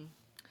 None.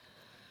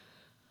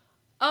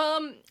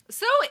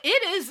 So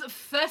it is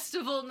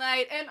festival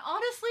night, and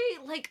honestly,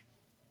 like,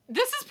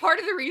 this is part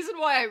of the reason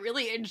why I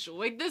really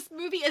enjoyed this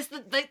movie, is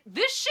that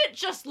this shit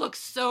just looks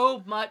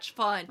so much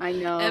fun. I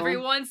know.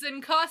 Everyone's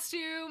in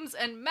costumes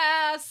and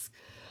masks.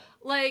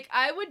 Like,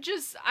 I would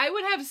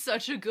have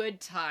such a good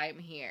time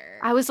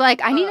here. I was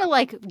like, I need to,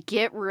 like,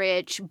 get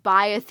rich,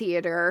 buy a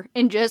theater,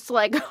 and just,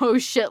 like,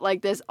 host shit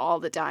like this all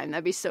the time.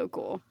 That'd be so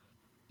cool.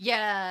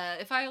 Yeah,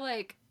 if I,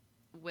 like,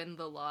 win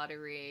the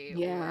lottery,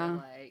 Yeah. or,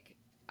 like,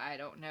 I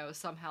don't know,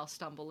 somehow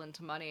stumble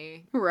into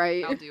money,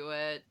 Right. I'll do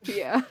it.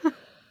 Yeah.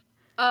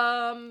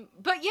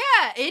 But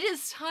yeah, it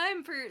is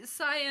time for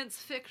science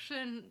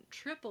fiction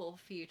triple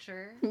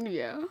feature.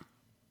 Yeah.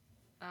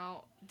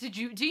 Oh, do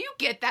you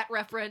get that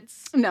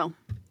reference? No.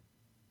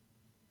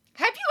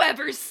 Have you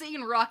ever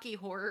seen Rocky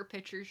Horror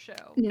Picture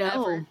Show? No.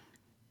 Ever?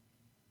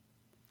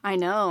 I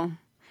know.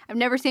 I've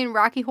never seen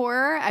Rocky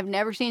Horror. I've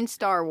never seen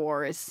Star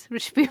Wars,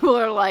 which people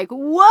are like,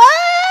 what?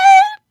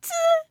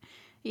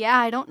 Yeah,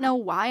 I don't know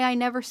why I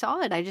never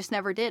saw it. I just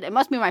never did. It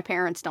must be my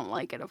parents don't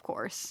like it, of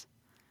course.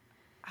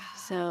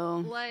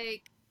 So.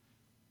 Like,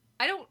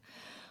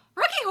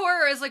 Rocky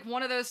Horror is, like,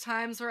 one of those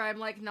times where I'm,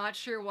 like, not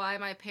sure why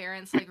my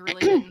parents, like,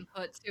 really didn't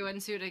put two and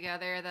two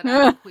together that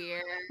I'm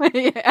queer.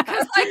 Yeah.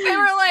 Because, like, they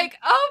were like,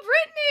 oh,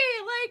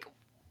 Brittany, like,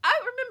 I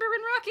remember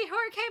when Rocky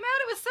Horror came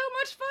out, it was so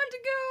much fun to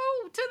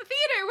go to the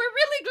theater. We're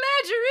really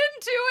glad you're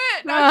into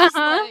it. And I was just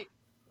like,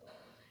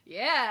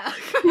 yeah.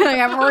 Like,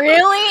 I'm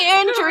really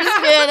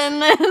interested in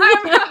this.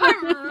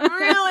 I'm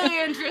really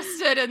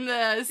interested in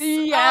this.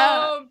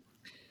 Yeah.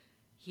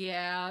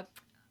 Yeah.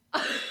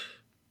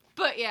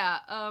 But yeah,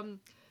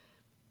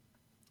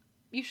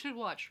 you should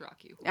watch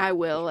Rocky Horror. I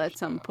will at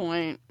some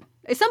point.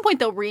 At some point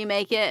they'll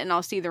remake it and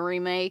I'll see the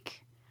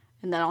remake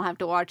and then I'll have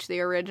to watch the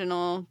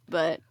original.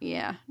 But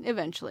yeah,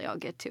 eventually I'll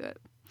get to it.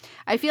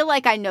 I feel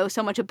like I know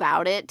so much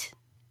about it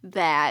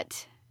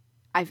that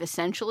I've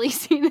essentially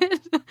seen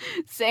it.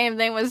 Same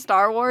thing with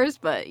Star Wars,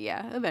 but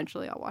yeah,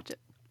 eventually I'll watch it.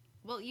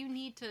 Well, you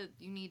need to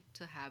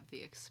have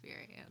the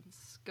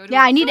experience.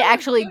 I need to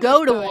actually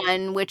go to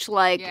one, which,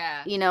 like,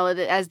 yeah. you know,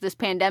 as this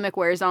pandemic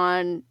wears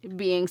on,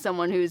 being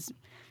someone who's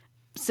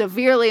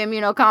severely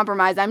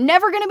immunocompromised, I'm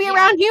never going to be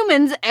around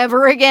humans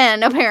ever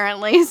again,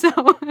 apparently, so.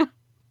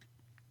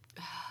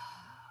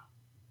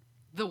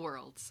 The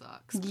world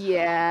sucks.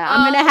 Yeah,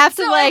 I'm going to have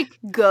to,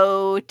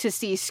 go to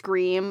see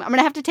Scream. I'm going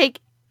to have to take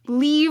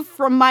leave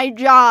from my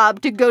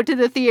job to go to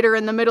the theater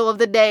in the middle of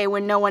the day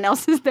when no one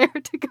else is there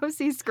to go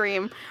see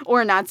Scream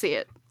or not see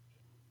it.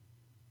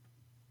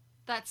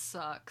 That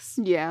sucks.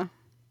 Yeah.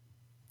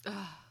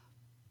 Ugh.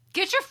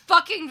 Get your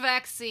fucking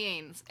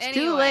vaccines. It's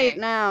too late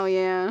now,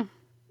 yeah.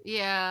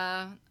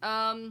 Yeah.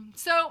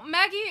 So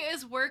Maggie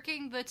is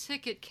working the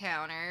ticket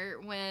counter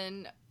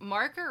when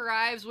Mark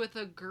arrives with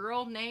a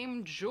girl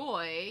named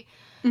Joy,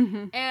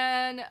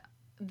 and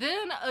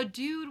then a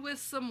dude with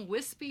some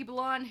wispy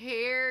blonde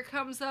hair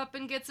comes up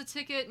and gets a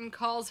ticket and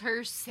calls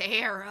her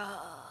Sarah.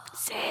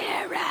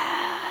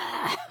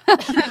 Sarah!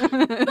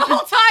 The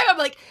whole time I'm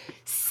like,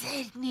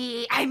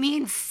 Sydney, I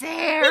mean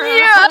Sarah!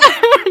 Yeah!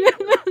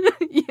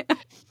 Yeah.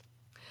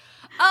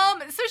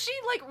 So she,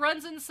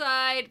 runs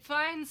inside,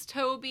 finds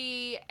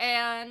Toby,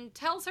 and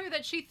tells her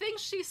that she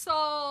thinks she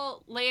saw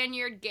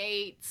Lanyard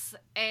Gates,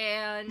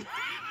 and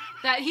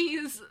that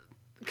he's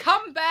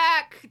come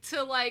back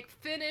to,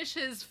 finish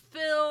his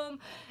film,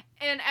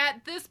 and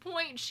at this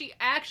point she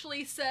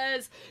actually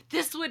says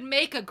this would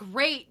make a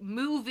great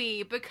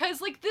movie,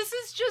 because, this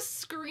is just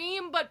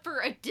Scream, but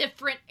for a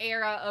different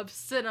era of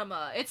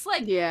cinema. It's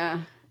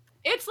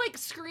it's like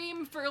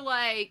Scream for,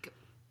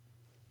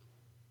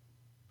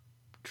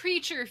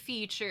 creature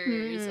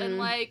features and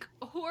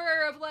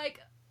horror of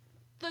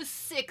the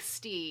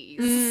 60s.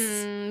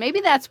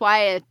 Maybe that's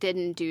why it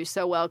didn't do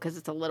so well, because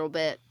it's a little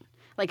bit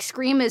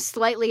Scream is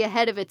slightly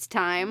ahead of its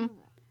time,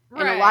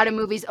 and a lot of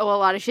movies owe a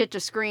lot of shit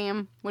to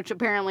Scream, which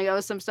apparently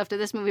owes some stuff to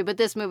this movie, but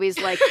this movie's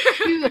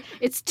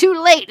it's too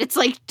late. It's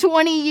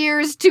 20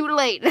 years too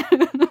late. Yeah,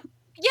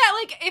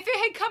 if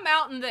it had come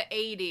out in the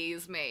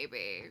 80s,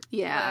 maybe.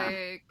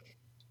 Yeah.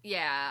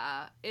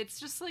 Yeah, it's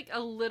just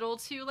a little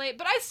too late,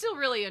 but I still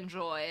really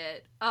enjoy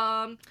it.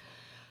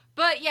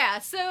 But yeah,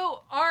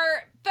 so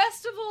our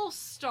festival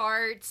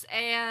starts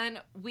and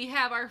we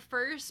have our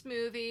first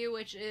movie,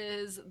 which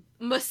is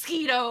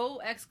Mosquito! !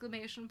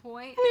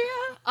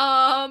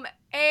 Yeah.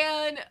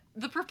 And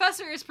the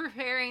professor is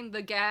preparing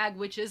the gag,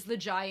 which is the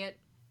giant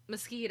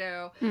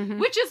mosquito,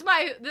 which is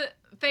the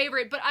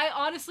favorite, but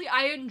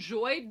I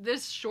enjoyed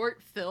this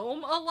short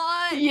film a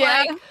lot.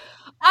 Yeah.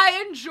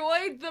 I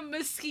enjoyed the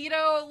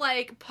mosquito,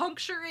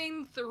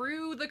 puncturing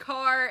through the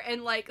car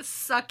and,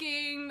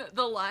 sucking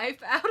the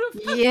life out of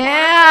the Yeah,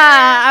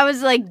 car. I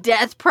was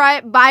death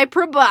by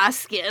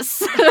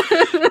proboscis.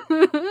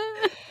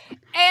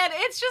 And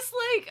it's just,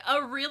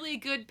 a really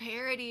good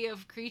parody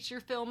of creature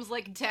films,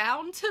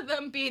 down to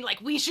them being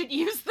we should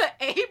use the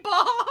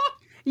A-bomb.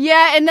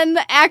 Yeah, and then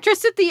the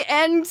actress at the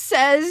end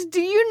says,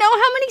 do you know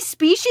how many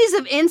species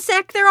of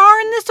insect there are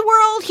in this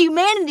world?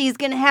 Humanity's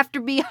gonna have to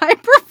be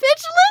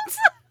hypervigilant.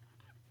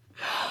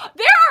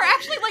 There are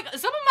actually, like,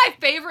 some of my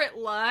favorite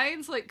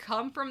lines, like,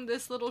 come from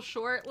this little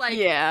short. Like,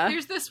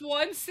 there's this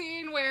one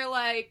scene where,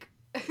 like,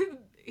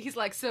 he's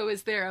like, so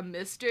is there a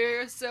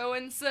Mr.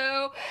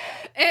 So-and-so?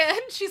 And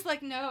she's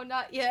like, no,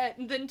 not yet.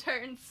 And then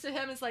turns to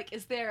him and is like,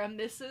 is there a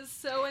Mrs.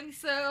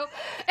 So-and-so?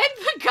 And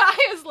the guy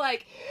is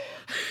like,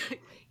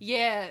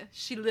 yeah,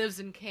 she lives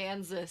in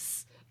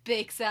Kansas,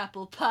 bakes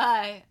apple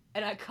pie,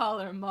 and I call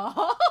her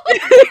Mom.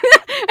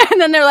 And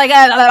then they're like,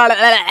 yeah.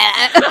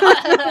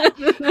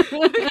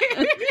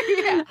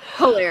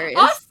 Hilarious.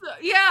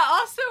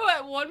 Also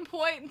at one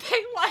point,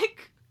 they,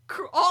 like,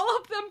 all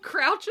of them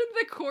crouch in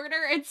the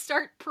corner and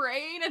start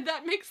praying, and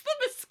that makes the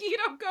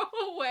mosquito go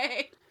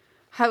away.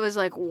 I was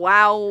like,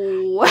 wow.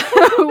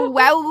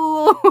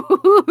 Wow.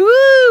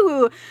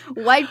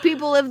 White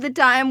people of the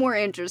time were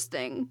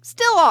interesting.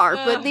 Still are,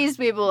 but these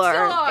people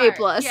are A+.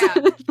 Yeah.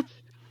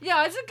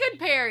 Yeah, it's a good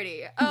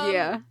parody.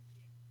 Yeah.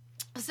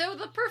 So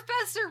the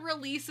professor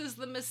releases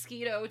the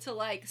mosquito to,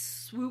 like,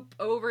 swoop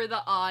over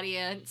the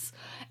audience,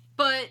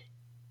 but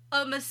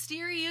a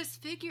mysterious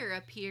figure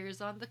appears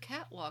on the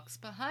catwalks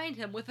behind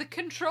him with a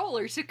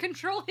controller to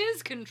control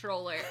his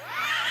controller.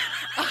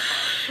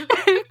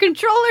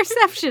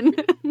 Controllerception.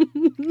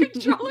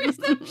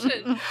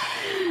 Controllerception.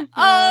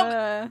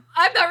 I'm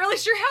not really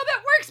sure how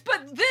that works,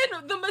 but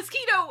then the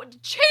mosquito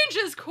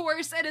changes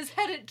course and is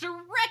headed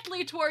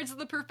directly towards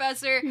the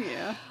professor.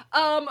 Yeah.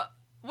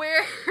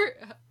 Where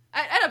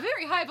at a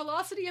very high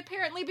velocity,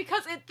 apparently,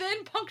 because it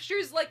then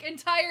punctures, like,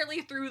 entirely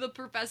through the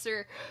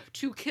professor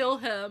to kill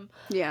him.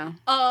 Yeah.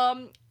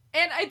 And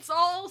it's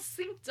all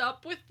synced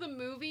up with the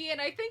movie, and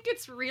I think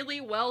it's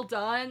really well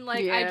done.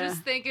 Like, I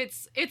just think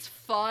it's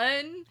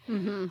fun.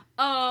 Mm-hmm.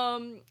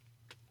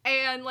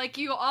 And, like,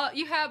 you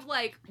have,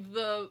 like,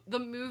 the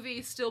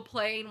movie still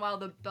playing while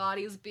the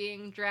body's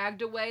being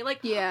dragged away.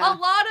 Like, a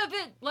lot of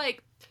it,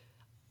 like,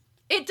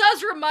 it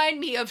does remind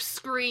me of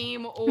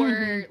Scream,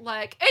 or,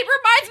 like, it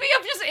reminds me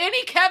of just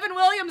any Kevin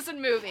Williamson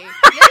movie.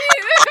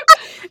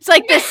 It's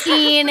like the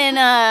scene in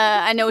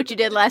I Know What You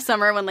Did Last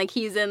Summer when, like,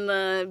 he's in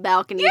the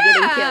balcony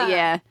getting killed.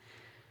 Yeah.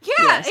 Yeah,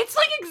 yes. It's,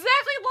 like,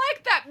 exactly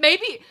like that.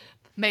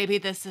 Maybe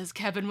this is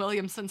Kevin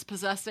Williamson's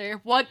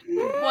Possessor. What's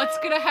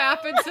gonna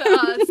happen to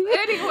us?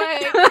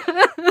 Anyway.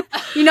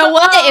 You know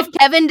what? If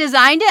Kevin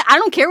designed it, I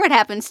don't care what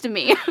happens to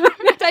me.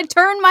 I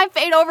turn my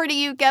fate over to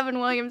you,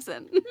 Kevin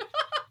Williamson.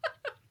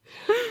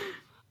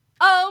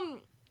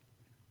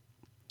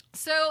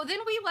 So then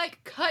we,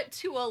 like, cut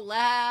to a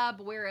lab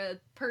where a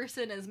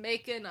person is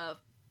making a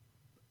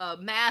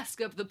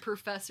mask of the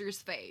professor's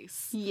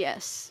face.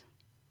 Yes.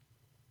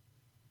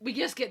 We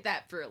just get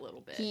that for a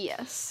little bit.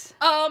 Yes.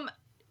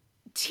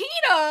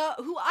 Tina,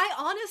 who I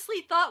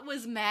honestly thought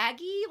was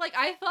Maggie, like,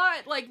 I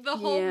thought, like, the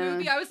whole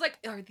movie, I was like,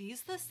 are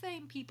these the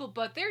same people?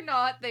 But they're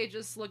not. They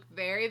just look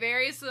very,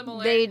 very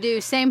similar. They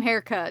do. Same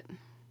haircut.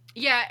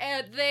 Yeah,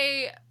 and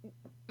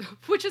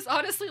which is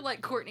honestly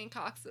like Courtney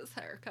Cox's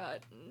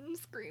haircut in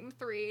Scream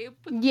 3.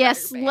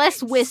 Yes,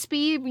 less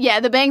wispy. Yeah,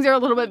 the bangs are a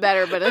little bit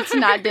better, but it's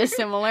not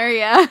dissimilar,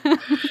 yeah.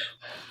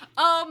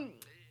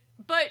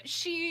 But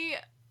she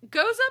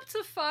goes up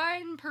to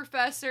find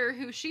Professor,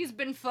 who she's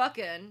been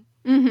fucking.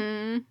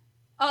 Mm-hmm.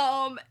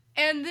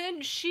 And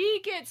then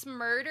she gets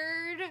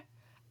murdered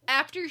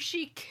after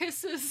she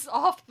kisses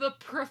off the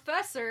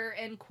professor,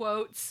 in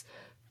quotes,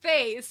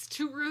 face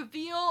to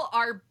reveal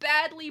our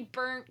badly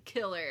burnt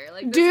killer.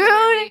 Like,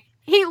 dude,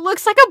 he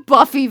looks like a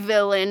Buffy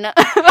villain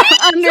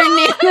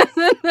underneath.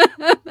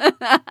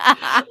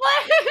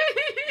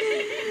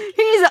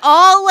 He's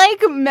all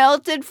like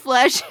melted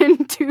flesh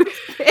and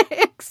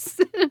toothpicks.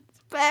 It's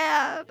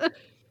bad.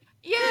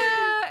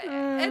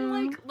 Yeah, and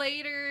like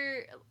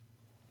later,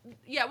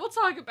 yeah, we'll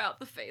talk about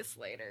the face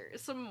later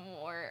some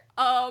more.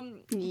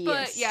 Yes.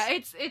 But yeah,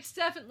 it's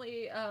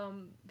definitely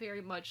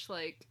very much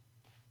like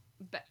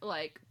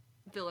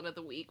villain of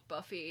the week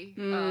Buffy.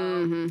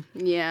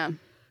 Yeah.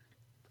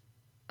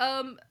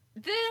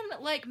 Then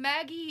like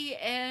Maggie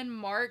and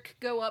Mark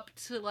go up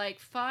to like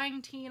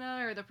find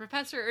Tina or the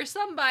professor or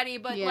somebody,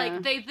 but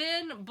like they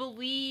then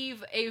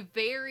believe a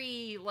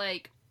very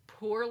like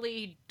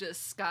poorly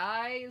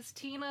disguised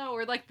Tina,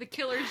 or like the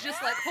killer's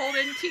just like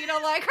holding Tina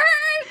like,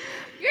 hey,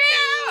 yeah,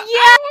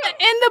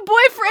 and the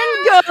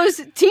boyfriend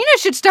goes, Tina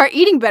should start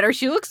eating better.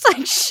 She looks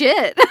like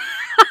shit.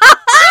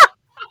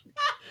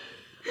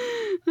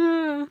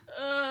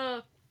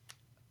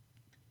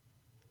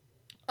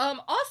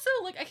 Also,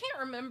 like, I can't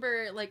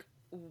remember, like,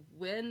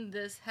 when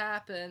this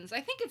happens.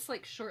 I think it's,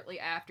 like, shortly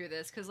after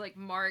this, because, like,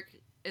 Mark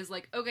is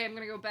like, okay, I'm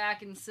gonna go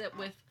back and sit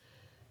with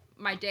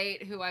my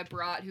date who I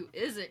brought, who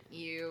isn't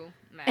you,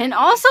 Maggie. And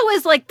also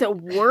is, like, the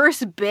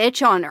worst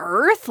bitch on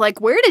earth. Like,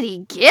 where did he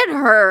get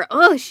her?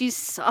 Ugh, she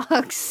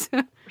sucks.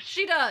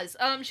 She does.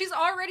 She's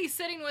already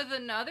sitting with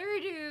another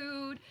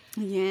dude.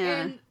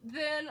 Yeah. And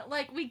then,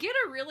 like, we get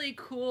a really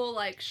cool,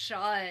 like,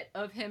 shot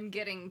of him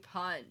getting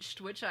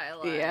punched, which I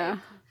like. Yeah.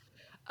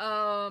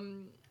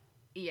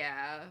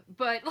 Yeah.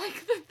 But,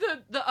 like,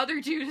 the other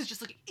dude is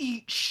just like,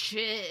 eat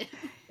shit.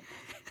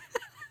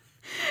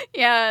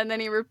 Yeah, and then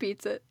he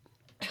repeats it.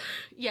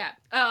 Yeah.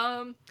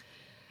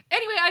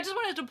 Anyway, I just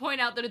wanted to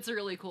point out that it's a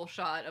really cool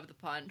shot of the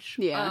punch.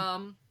 Yeah.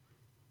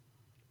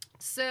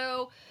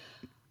 So,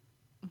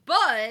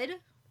 Bud,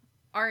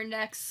 our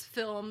next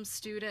film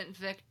student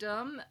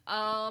victim,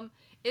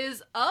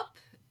 is up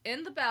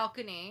in the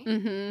balcony.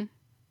 Mm-hmm.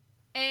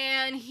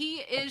 And he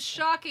is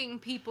shocking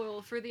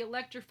people for the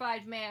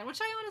electrified man, which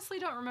I honestly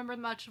don't remember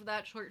much of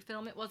that short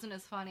film. It wasn't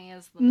as funny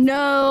as the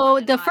No,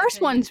 one, the first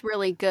opinion. one's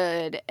really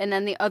good, and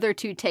then the other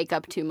two take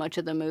up too much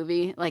of the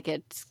movie. Like,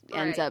 it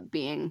ends Right. up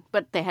being,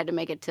 but they had to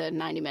make it to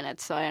 90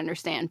 minutes, so I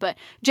understand. But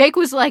Jake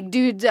was like,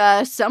 dude,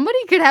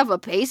 somebody could have a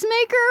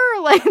pacemaker?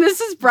 Like,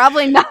 this is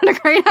probably not a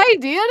great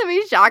idea to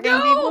be shocking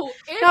people.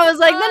 It's And I was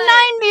like, not.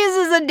 the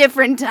 90s is a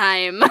different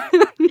time.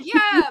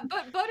 Yeah,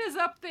 but Bud is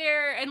up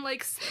there and,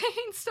 like,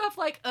 saying stuff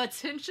like,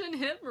 attention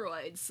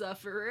hemorrhoid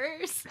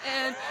sufferers,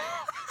 and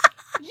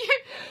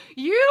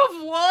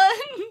you've won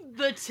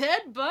the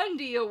Ted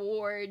Bundy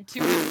Award to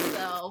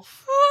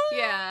himself.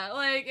 Yeah,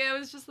 like, it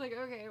was just like,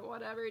 okay,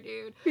 whatever,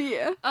 dude.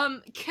 Yeah.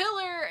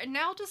 Killer,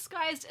 now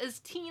disguised as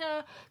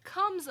Tina,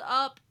 comes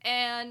up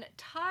and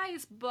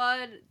ties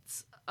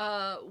Bud's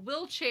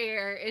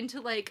wheelchair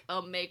into, like,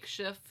 a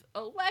makeshift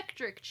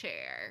electric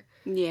chair.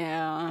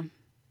 Yeah.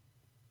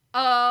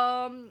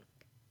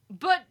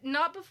 But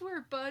not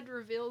before Bud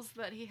reveals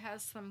that he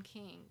has some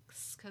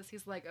kinks, because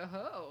he's like,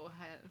 oh,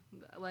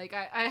 like,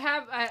 I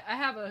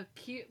have a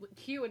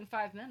cue in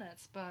 5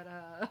 minutes, but,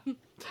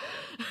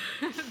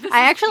 I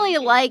actually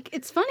like,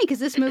 it's funny because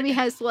this movie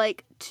has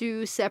like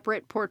two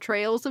separate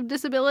portrayals of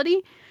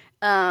disability.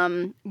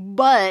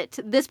 But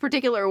this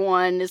particular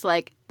one is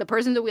like the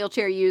person's a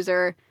wheelchair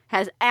user,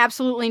 has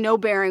absolutely no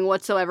bearing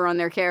whatsoever on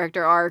their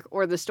character arc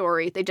or the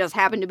story. They just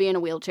happen to be in a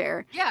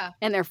wheelchair. Yeah.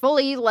 And they're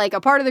fully like a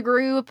part of the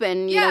group,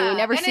 and you know, we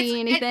never see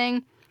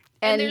anything.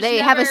 And they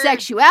have a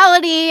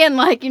sexuality and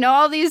like, you know,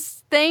 all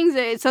these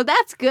things. So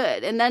that's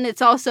good. And then it's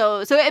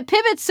also, so it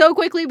pivots so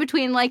quickly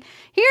between like,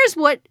 here's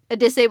what a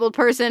disabled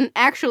person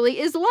actually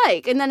is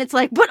like. And then it's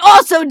like, but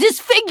also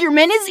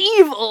disfigurement is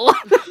evil.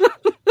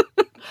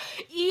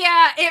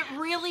 Yeah, it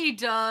really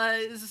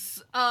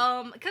does.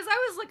 Because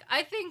I was like,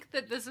 I think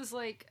that this is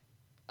like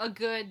a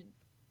good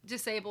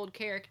disabled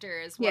character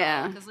as well.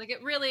 Yeah. Because like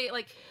it really,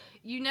 like,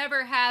 you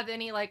never have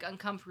any like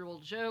uncomfortable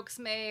jokes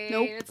made.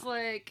 Nope. It's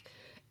like,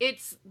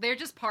 they're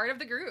just part of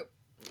the group.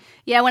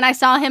 Yeah, when I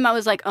saw him, I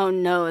was like, oh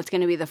no, it's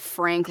going to be the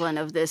Franklin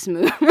of this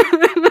movie.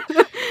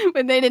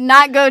 But they did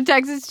not go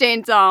Texas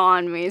Chainsaw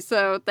on me,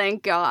 so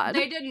thank God.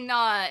 They did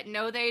not.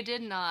 No, they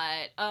did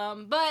not.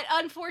 But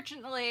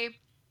unfortunately,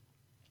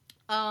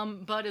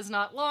 Bud is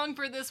not long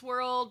for this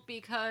world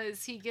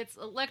because he gets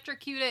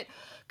electrocuted,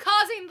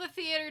 causing the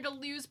theater to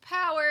lose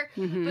power.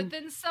 Mhm. But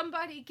then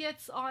somebody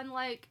gets on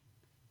like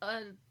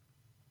a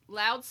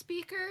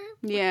loudspeaker,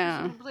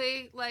 Yeah.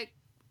 presumably like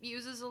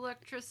uses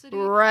electricity,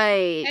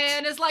 Right.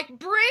 and is like,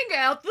 "Bring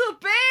out the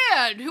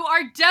band," who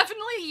are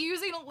definitely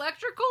using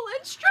electrical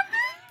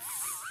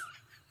instruments.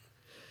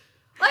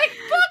 Like,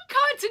 fuck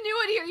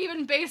continuity or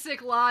even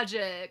basic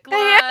logic.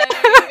 Like,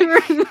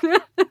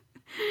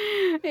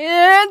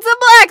 It's a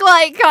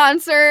blacklight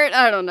concert.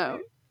 I don't know.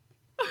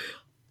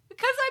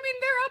 because, I mean,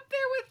 they're up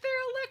there with their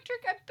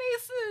electric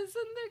basses,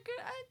 and they're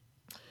good.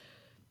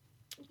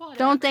 Whatever.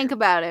 Don't think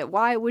about it.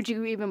 Why would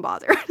you even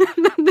bother?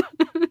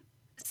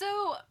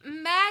 So,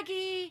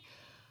 Maggie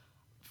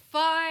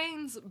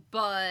finds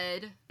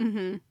Bud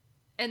Mm-hmm.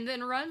 and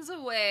then runs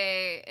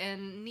away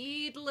in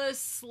needless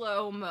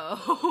slow-mo.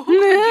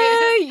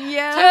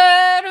 Yeah.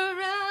 Turn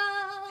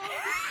around.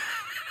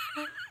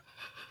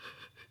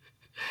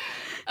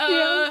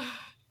 Yeah.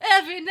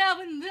 Every now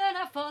and then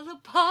I fall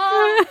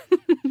apart.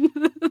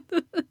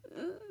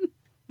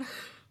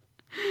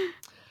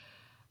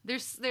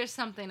 There's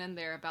something in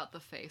there about the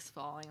face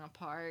falling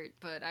apart,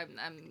 but I'm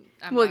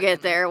We'll not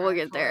get gonna there. go We'll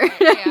get for there.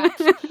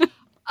 it.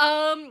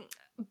 Yeah.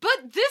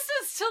 But this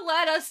is to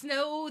let us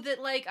know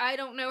that, like, I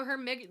don't know, her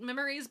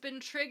memory's been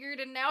triggered,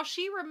 and now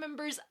she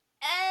remembers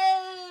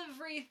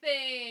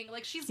everything.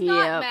 Like, she's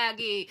not Yep.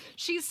 Maggie.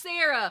 She's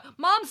Sarah.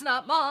 Mom's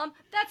not Mom.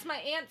 That's my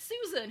Aunt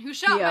Susan, who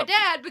shot my Yep.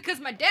 dad because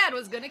my dad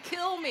was gonna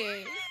kill me.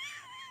 Is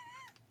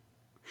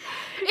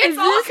It's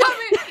all this-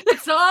 coming.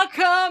 It's all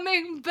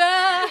coming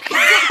back.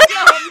 It's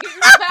coming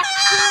back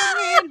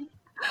to me.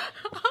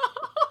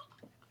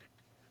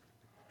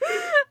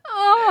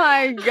 Oh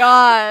my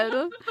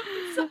God.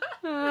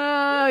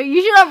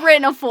 You should have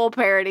written a full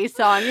parody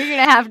song. You're going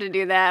to have to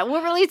do that.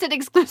 We'll release it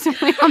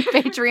exclusively on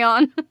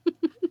Patreon.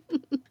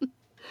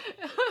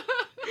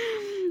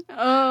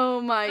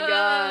 Oh my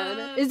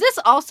God. Is this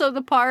also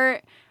the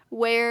part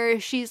where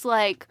she's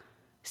like,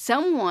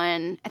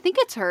 someone, I think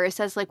it's her,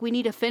 says like, we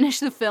need to finish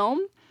the film?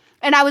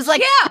 And I was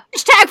like, Yeah.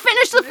 hashtag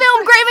finish the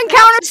film, Grave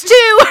Encounters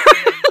 2!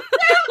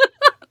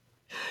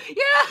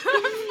 Yeah.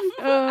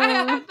 I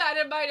have that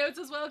in my notes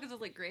as well because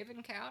it's like Grave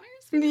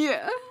Encounters.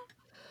 Yeah.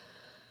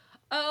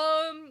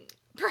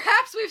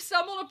 Perhaps we've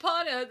stumbled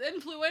upon an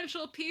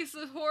influential piece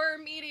of horror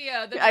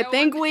media that I no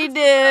think one we knows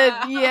did.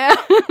 about. Yeah.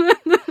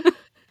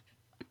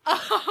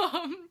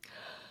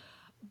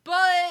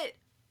 But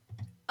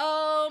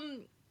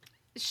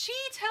she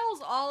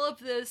tells all of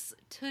this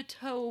to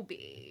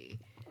Toby.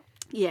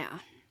 Yeah.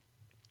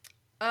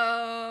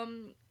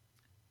 And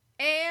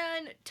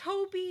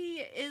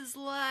Toby is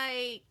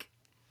like,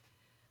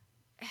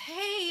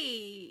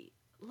 hey,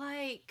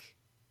 like,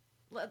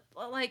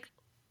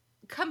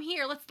 come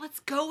here, let's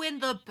go in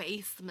the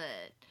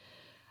basement.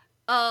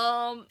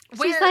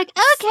 She's like,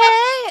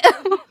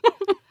 okay.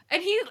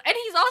 And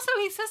he's also,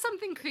 he says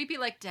something creepy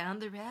like, down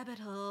the rabbit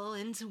hole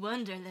into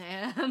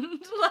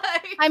Wonderland.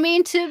 Like, I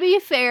mean, to be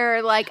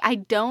fair, like, I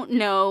don't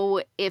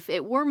know if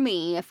it were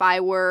me, if I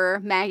were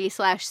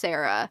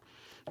Maggie/Sarah,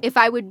 if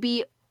I would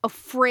be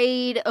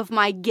afraid of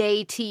my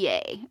gay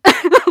TA. Like,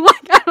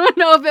 I don't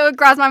know if it would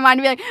cross my mind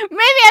to be like, maybe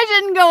I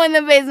shouldn't go in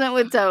the basement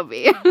with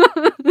Toby.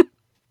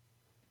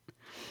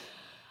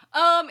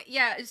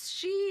 Yeah,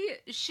 she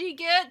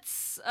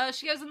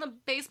goes in the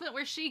basement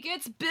where she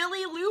gets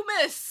Billy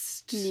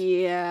Loomis.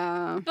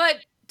 Yeah.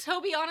 But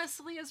Toby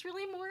honestly is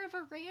really more of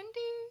a Randy.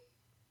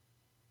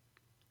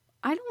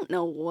 I don't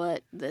know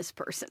what this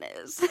person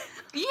is.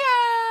 Yeah,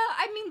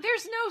 I mean,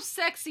 there's no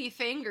sexy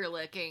finger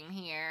licking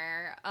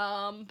here.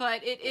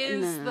 But it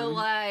is the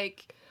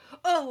like,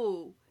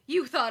 oh,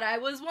 you thought I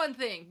was one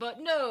thing,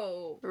 but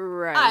no.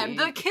 Right. I'm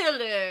the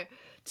killer.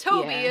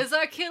 Toby is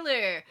our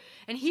killer.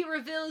 And he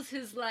reveals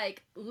his,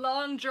 like,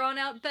 long,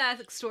 drawn-out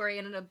backstory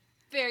in a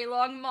very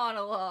long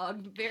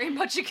monologue, very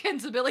much akin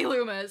to Billy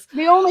Loomis.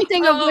 The only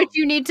thing of which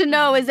you need to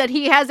know is that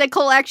he has a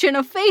collection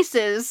of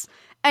faces,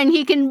 and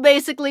he can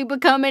basically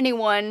become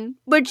anyone,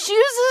 but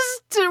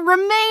chooses to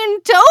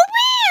remain Toby?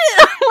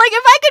 Like,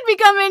 if I could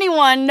become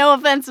anyone, no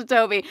offense to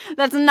Toby,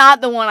 that's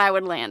not the one I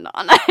would land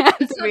on, I have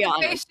to be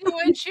honest. Face you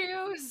would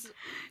choose?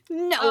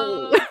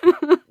 No.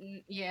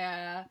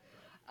 Yeah.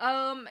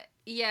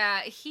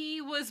 Yeah, he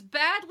was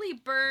badly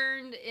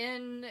burned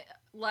in,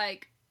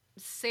 like,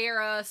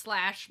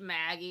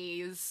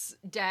 Sarah/Maggie's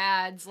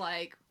dad's,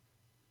 like,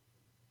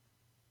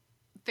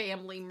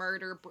 family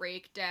murder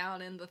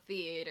breakdown in the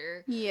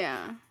theater.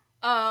 Yeah.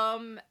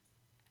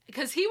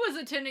 Because he was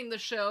attending the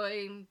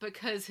showing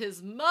because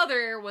his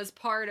mother was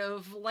part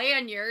of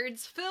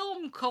Lanyard's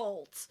film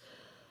cult.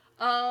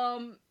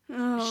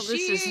 Oh,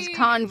 this is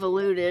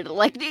convoluted.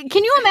 Like,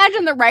 can you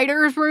imagine the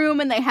writer's room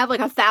and they have like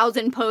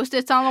 1,000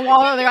 post-its on the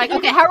wall? They're like,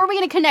 okay, how are we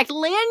going to connect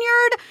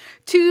Lanyard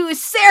to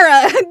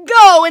Sarah?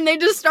 Go! And they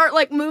just start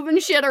like moving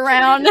shit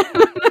around.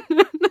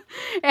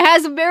 It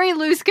has a very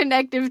loose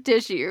connective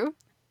tissue.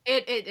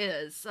 It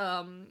is.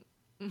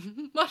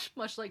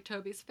 Much like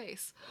Toby's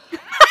face.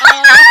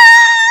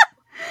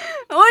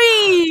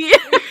 Oi!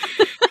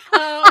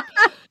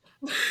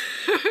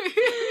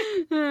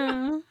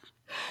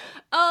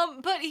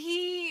 But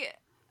he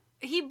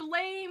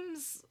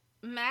blames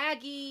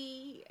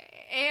Maggie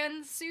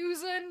and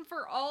Susan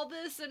for all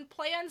this and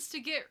plans to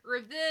get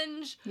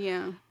revenge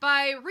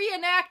by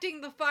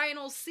reenacting the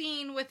final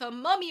scene with a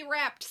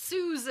mummy-wrapped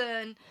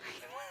Susan.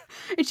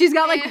 And she's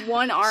got like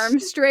one arm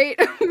straight.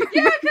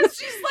 Yeah, because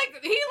she's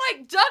like, he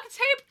like duct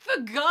taped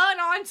the gun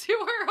onto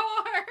her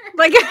arm.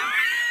 Like,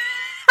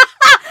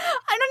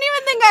 I don't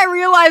even think I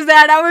realized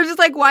that. I was just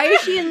like, why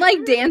is she in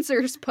like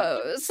dancer's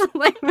pose?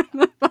 Like, what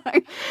the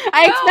fuck?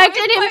 I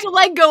expected him to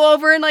like go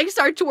over and like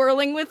start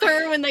twirling with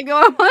her when they go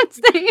up on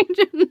stage.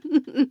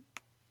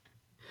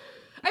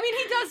 I mean,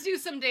 he does do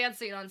some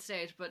dancing on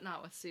stage, but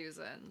not with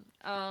Susan.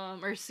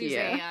 Or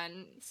Suzanne. Yeah.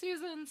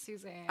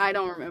 Suzanne. I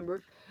don't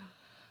remember.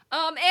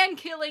 And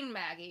killing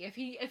Maggie. If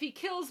he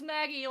kills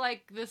Maggie,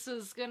 like, this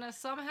is gonna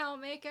somehow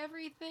make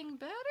everything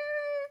better.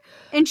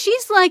 And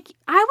she's like,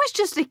 I was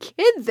just a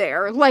kid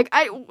there. Like,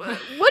 what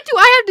do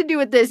I have to do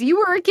with this? You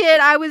were a kid,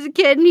 I was a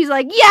kid. And he's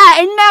like, yeah,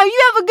 and now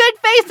you have a good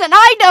face and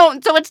I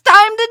don't, so it's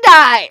time to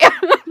die.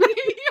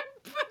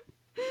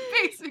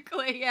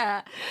 Basically,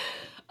 yeah.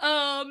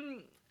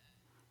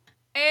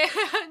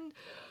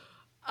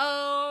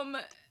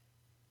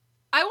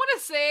 I want to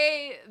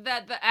say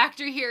that the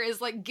actor here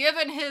is, like,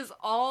 given his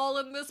all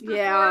in this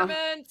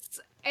performance.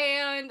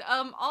 And,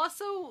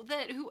 also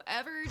that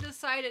whoever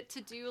decided to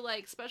do,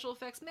 like, special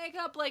effects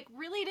makeup, like,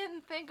 really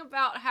didn't think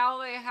about how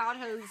they had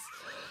his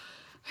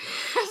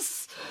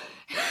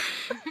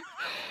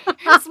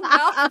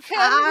mouth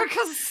pin,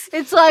 because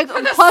it's like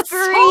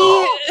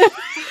puckery.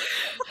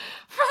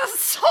 For the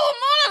soul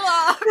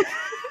monologue.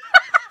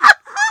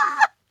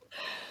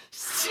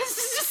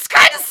 Just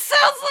kind of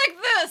sounds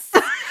like this.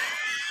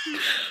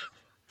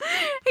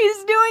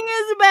 He's doing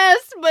his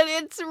best, but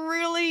it's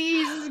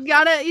really, he's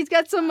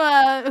got some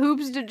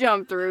hoops to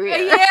jump through here.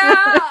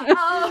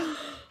 Yeah.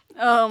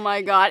 Oh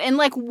my god. And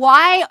like,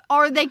 why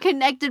are they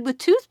connected with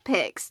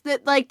toothpicks?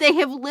 That like they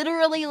have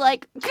literally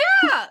like,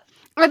 yeah.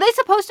 Are they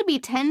supposed to be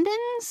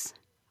tendons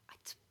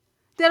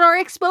that are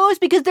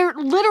exposed? Because they're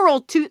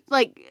literal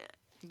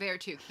they're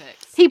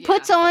toothpicks. He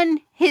puts on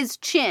his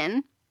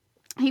chin.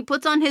 He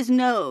puts on his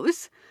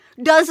nose.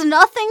 Does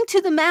nothing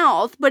to the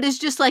mouth, but is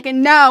just like,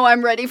 and now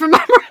I'm ready for my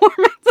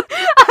performance.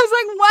 I was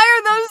like, why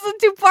are those the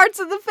two parts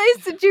of the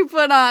face that you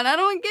put on? I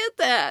don't get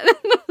that.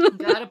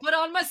 Gotta put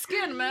on my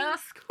skin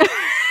mask.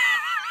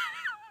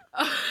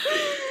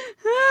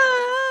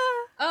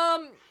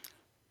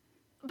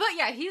 But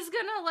yeah, he's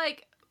gonna,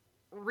 like,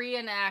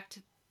 reenact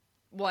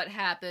what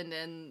happened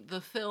in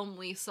the film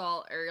we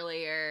saw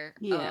earlier.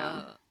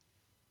 Yeah.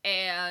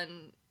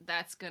 And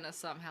that's gonna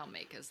somehow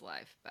make his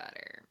life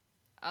better.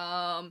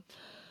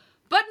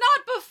 But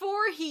not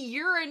before he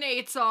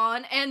urinates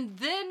on and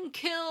then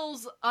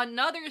kills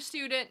another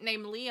student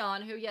named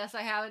Leon, who, yes,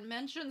 I haven't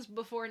mentioned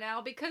before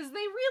now because they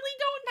really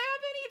don't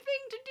have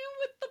anything to do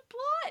with the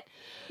plot.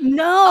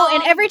 No,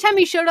 and every time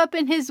he showed up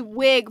in his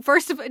wig,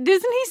 first of all,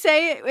 doesn't he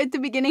say at the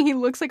beginning he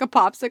looks like a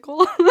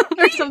popsicle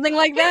or something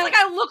like that? He's like,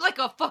 I look like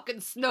a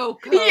fucking snow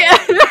cone. Yeah,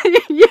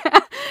 yeah.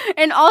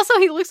 And also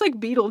he looks like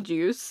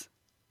Beetlejuice.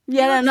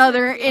 Yet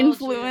another like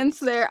influence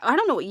there. I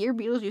don't know what year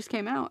Beetlejuice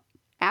came out.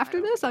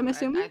 After this, I'm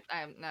assuming?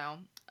 I no.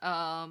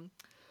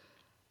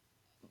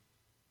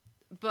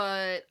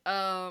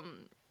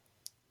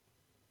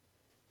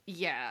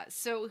 Yeah,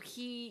 so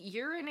he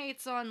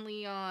urinates on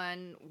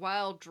Leon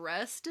while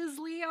dressed as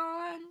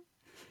Leon.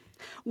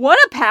 What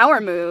a power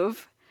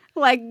move.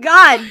 Like,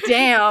 god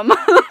damn. Yeah.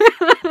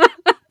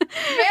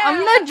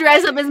 I'm gonna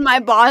dress up as my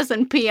boss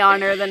and pee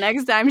on her the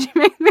next time she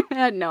makes me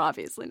mad. No,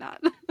 obviously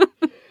not.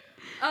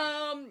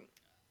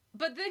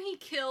 But then he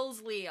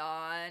kills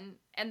Leon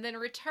and then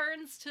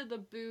returns to the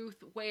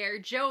booth where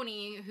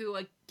Joni, who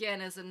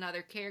again is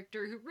another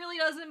character who really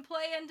doesn't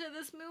play into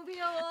this movie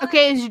a lot.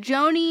 Okay, is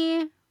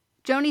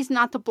Joni's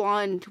not the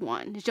blonde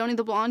one. Is Joni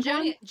the blonde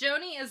one?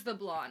 Joni is the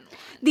blonde one.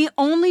 The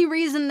only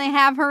reason they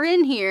have her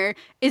in here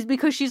is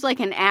because she's like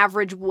an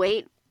average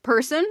weight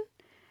person.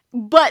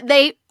 But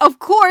of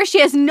course,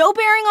 she has no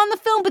bearing on the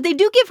film, but they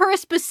do give her a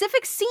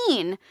specific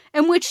scene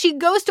in which she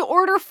goes to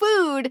order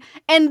food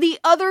and the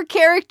other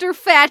character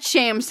fat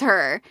shames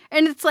her.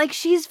 And it's like,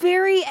 she's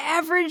very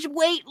average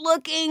weight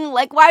looking.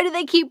 Like, why do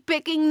they keep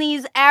picking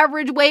these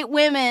average weight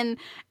women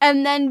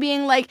and then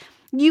being like,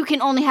 you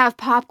can only have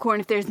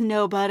popcorn if there's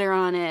no butter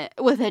on it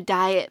with a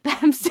Diet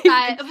Pepsi?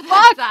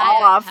 Fuck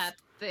off.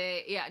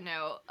 Pepsi. Yeah,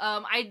 no.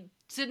 I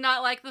did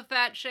not like the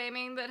fat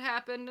shaming that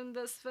happened in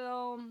this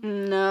film.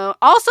 No.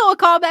 Also a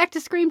callback to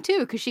Scream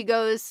 2, because she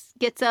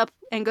gets up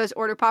and goes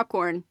order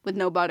popcorn with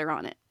no butter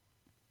on it.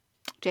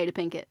 Jada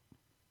Pinkett.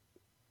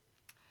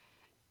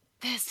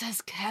 This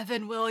is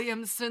Kevin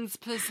Williamson's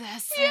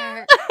Possessor.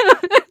 Yeah.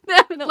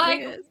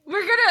 Definitely is.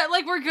 We're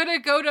gonna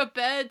go to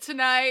bed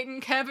tonight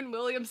and Kevin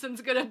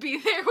Williamson's gonna be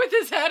there with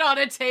his head on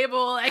a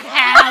table like,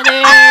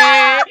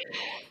 howdy!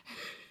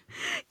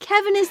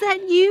 Kevin, is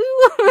that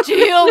you? Do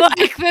you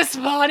like this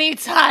Bonnie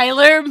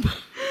Tyler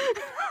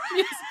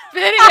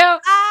video?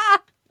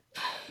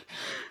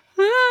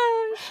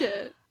 Oh,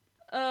 shit.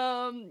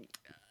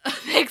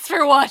 Thanks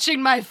for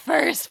watching my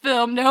first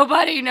film.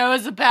 Nobody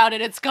knows about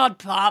it. It's called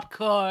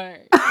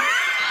Popcorn.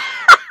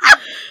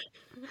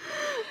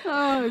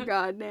 Oh,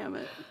 god damn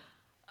it.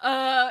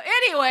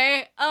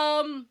 Anyway,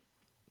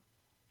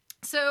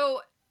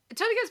 so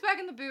Toby goes back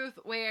in the booth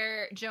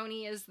where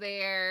Joni is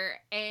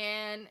there,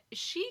 and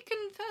she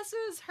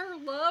confesses her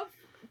love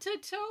to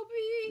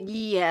Toby.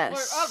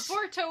 Yes. Or,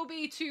 for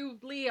Toby to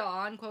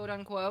Leon, quote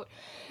unquote.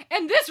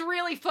 And this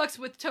really fucks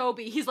with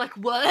Toby. He's like,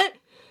 what?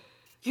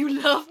 You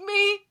love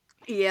me?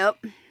 Yep.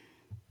 And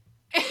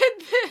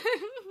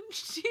then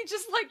she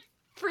just, like,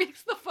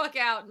 freaks the fuck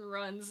out and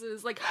runs.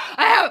 Is like,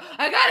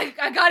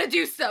 I gotta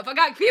do stuff. I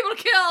got people to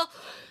kill.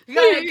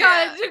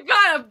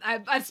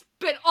 I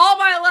spent all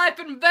my life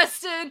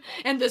invested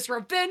in this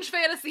revenge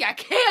fantasy. I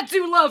can't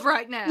do love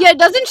right now. Yeah,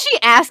 doesn't she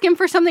ask him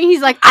for something?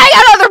 He's like, I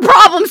got other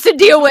problems to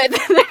deal with.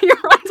 And then he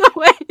runs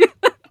away.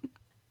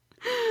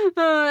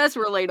 That's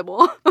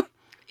relatable.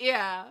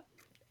 Yeah.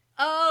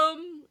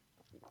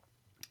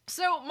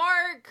 So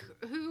Mark,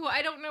 who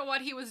I don't know what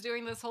he was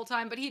doing this whole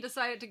time, but he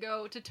decided to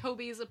go to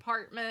Toby's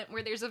apartment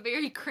where there's a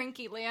very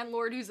cranky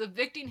landlord who's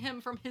evicting him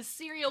from his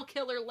serial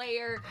killer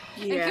lair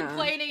and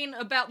complaining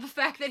about the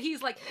fact that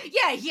he's like,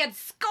 yeah, he had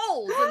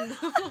skulls in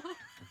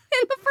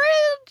the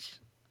fridge.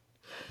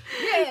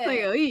 Yeah. Like,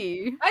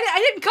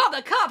 I didn't call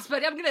the cops,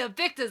 but I'm gonna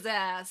evict his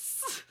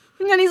ass.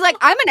 And he's like,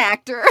 I'm an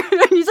actor.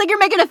 He's like, you're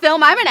making a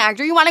film, I'm an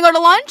actor. You want to go to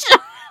lunch?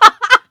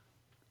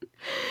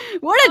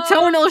 What a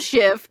tonal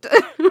shift.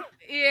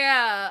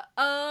 Yeah.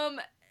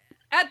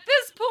 At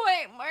this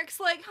point, Mark's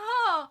like,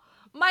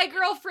 my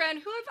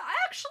girlfriend, who I've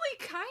actually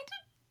kind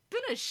of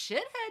been a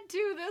shithead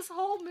to this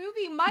whole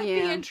movie, might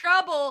be in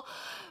trouble.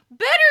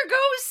 Better go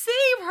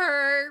save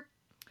her.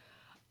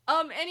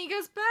 And he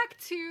goes back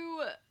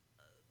to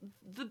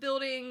the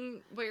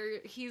building where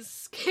he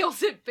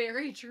scales it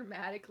very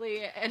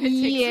dramatically, and it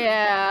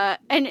takes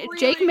and really...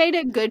 Jake made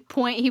a good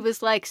point. He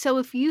was like, so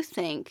if you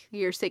think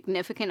your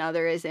significant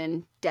other is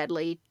in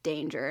deadly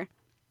danger,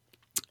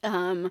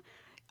 I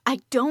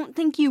don't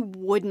think you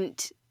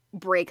wouldn't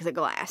break the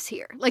glass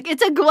here. Like,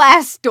 it's a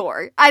glass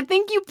door. I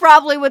think you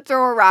probably would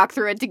throw a rock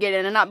through it to get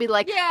in and not be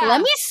like,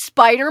 let me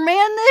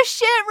Spider-Man this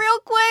shit real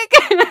quick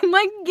and,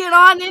 like, get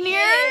on in here.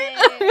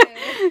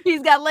 Yeah.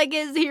 He's got, like,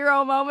 his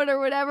hero moment or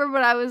whatever,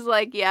 but I was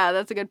like, yeah,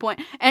 that's a good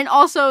point. And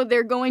also,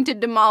 they're going to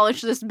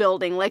demolish this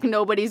building. Like,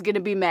 nobody's gonna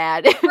be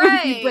mad if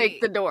you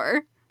break the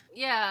door.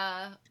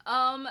 Yeah.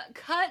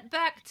 Cut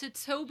back to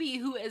Toby,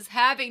 who is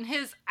having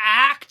his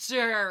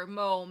actor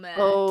moment.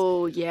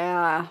 Oh,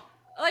 yeah.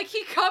 Like,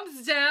 he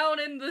comes down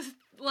in the,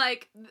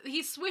 like,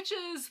 he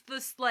switches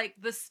this, like,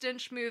 the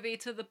Stench movie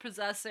to The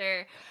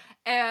Possessor,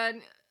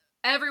 and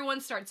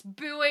everyone starts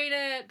booing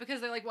it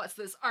because they're like, what's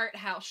this art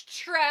house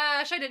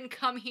trash? I didn't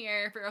come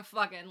here for a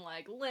fucking,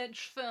 like,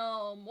 Lynch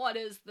film. What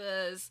is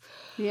this?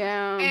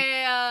 Yeah.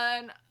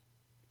 And,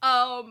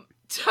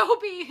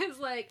 Toby is,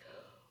 like,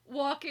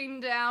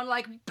 walking down,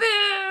 like, boo!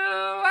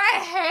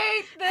 I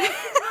hate this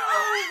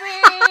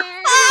movie!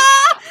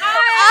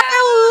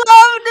 I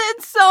loved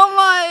it so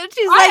much!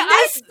 He's like,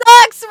 this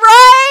sucks,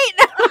 right?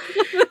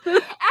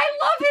 I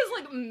love his,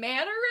 like,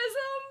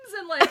 mannerisms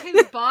and, like,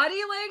 his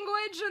body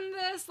language in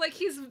this. Like,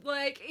 he's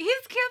giving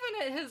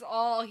it his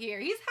all here.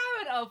 He's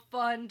having a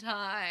fun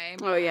time.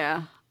 Oh,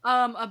 yeah.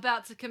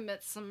 About to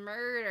commit some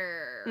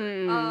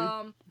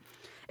murder.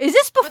 Is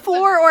this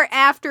before or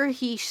after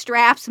he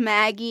straps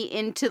Maggie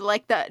into,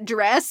 like, the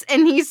dress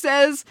and he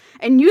says,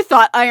 and you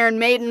thought Iron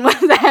Maiden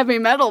was a heavy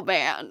metal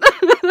band?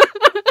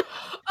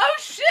 Oh,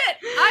 shit!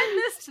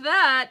 I missed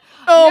that.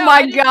 Oh, no,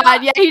 my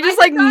God. Yeah, he just,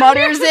 like,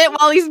 mutters it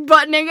while he's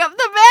buttoning up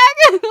the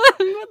bag.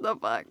 What the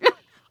fuck?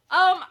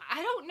 I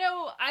don't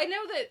know. I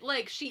know that,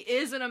 like, she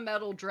is in a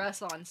metal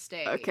dress on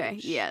stage. Okay,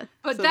 yeah.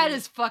 But So- that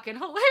is fucking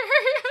hilarious.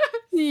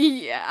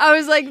 Yeah, I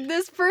was like,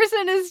 this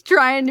person is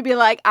trying to be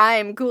like,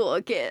 I'm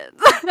cool, kids.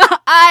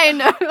 I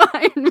know who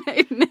Iron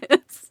Maiden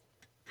is.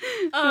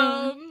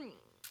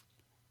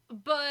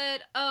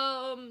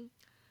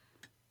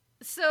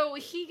 So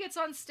he gets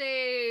on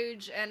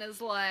stage and is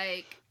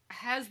like,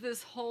 has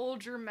this whole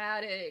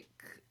dramatic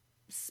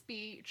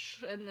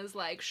speech and is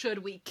like, should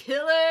we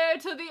kill her,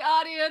 to the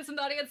audience, and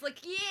the audience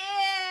like,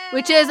 yeah,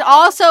 Which is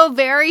also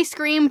very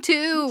Scream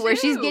 2, where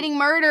she's getting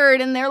murdered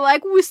and they're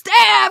like,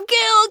 stab,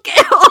 kill.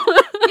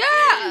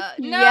 Yeah,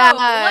 no, Yeah,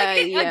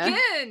 like, yeah.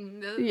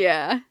 again.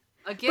 Yeah.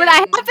 Again. But I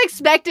half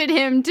expected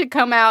him to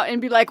come out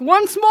and be like,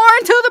 once more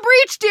into the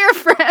breach, dear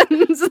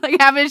friends. Like,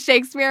 have his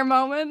Shakespeare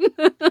moment.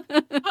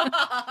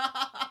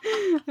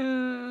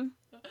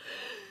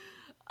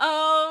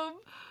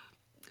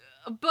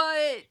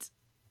 But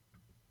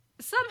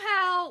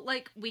somehow,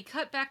 like, we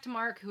cut back to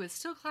Mark, who is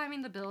still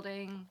climbing the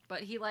building,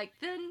 but he, like,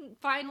 then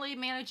finally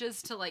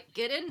manages to, like,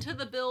 get into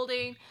the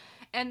building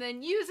and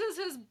then uses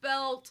his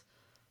belt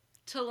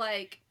to,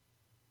 like,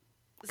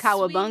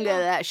 Cowabunga swing up-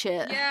 that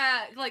shit.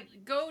 Yeah, like,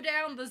 go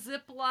down the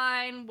zip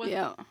line with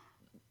Yeah.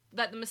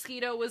 that the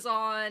mosquito was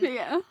on.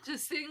 Yeah. To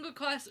swing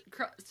across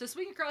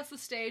the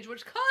stage,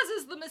 which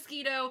causes the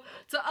mosquito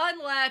to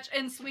unlatch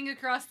and swing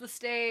across the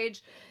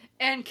stage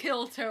and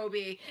kill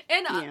Toby.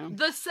 And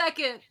the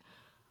second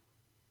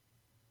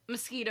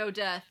mosquito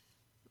death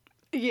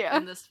Yeah.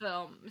 in this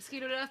film.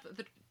 Mosquito death,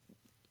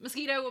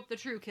 mosquito the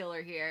true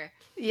killer here.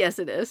 Yes,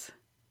 it is.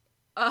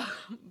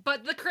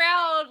 But the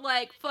crowd,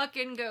 like,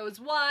 fucking goes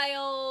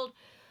wild.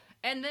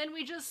 And then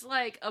we just,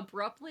 like,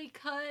 abruptly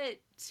cut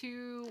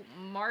to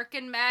Mark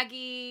and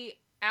Maggie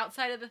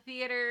outside of the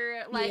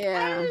theater. Like,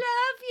 Yeah. I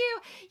love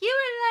you. You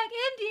were like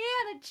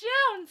Indiana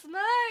Jones,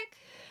 Mark.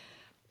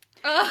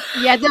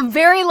 Yeah, the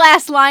very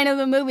last line of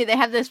the movie, they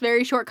have this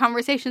very short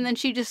conversation, then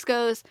she just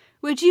goes,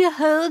 would you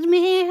hold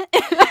me?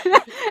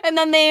 And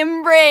then they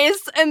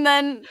embrace, and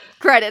then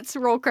credits,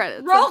 roll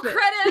credits. Roll That's it.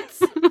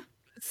 credits.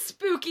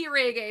 Spooky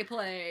reggae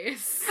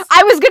plays.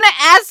 I was gonna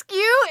ask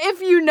you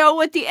if you know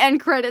what the end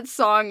credits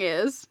song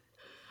is.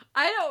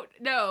 I don't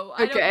know.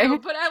 Okay. I don't know,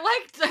 but I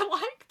liked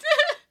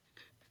it.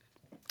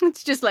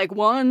 It's just like,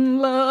 one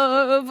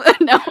love.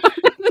 No.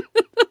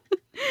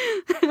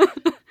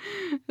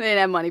 They didn't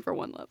have money for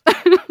One Love.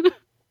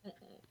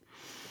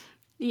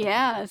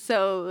 Yeah,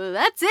 so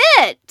that's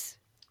it.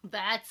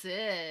 That's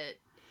it.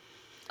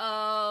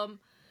 So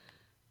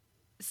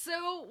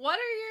what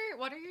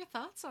are your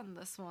thoughts on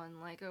this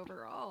one, like,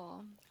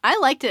 overall? I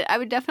liked it. I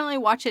would definitely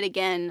watch it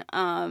again.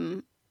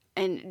 And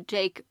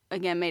Jake,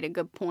 again, made a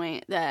good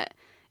point that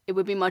it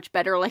would be much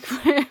better, like,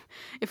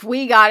 if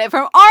we got it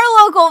from our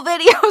local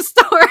video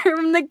store,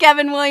 from the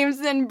Kevin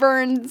Williamson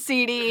burned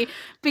CD,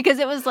 because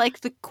it was,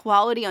 like, the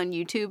quality on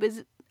YouTube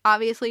is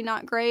obviously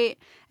not great,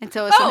 and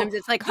so sometimes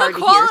it's, like, hard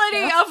to hear the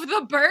quality stuff. of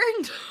the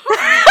burned.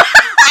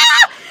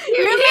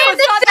 You mean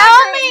to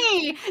tell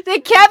me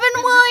that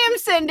Kevin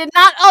Williamson did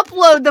not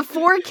upload the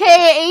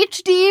 4K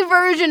HD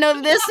version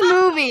of this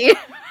movie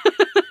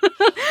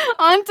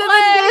onto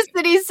the disc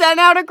that he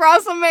sent out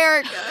across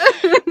America?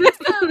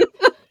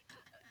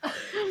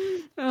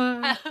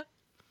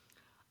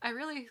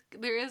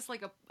 There is,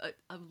 like, a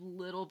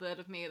little bit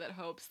of me that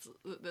hopes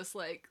that this,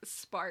 like,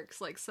 sparks,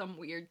 like, some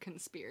weird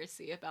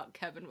conspiracy about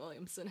Kevin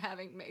Williamson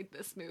having made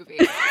this movie.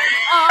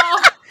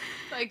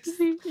 Like,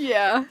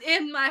 yeah.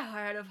 in my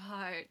heart of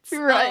hearts.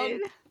 Right.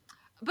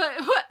 But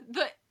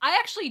I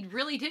actually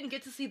really didn't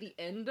get to see the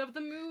end of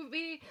the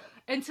movie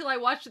until I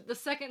watched it the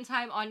second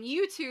time on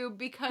YouTube,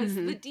 because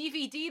the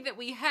DVD that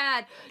we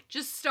had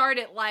just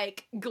started,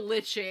 like,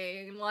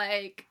 glitching,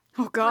 like,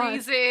 Oh, God.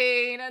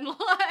 freezing and,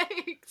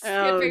 like,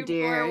 skipping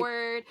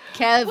forward.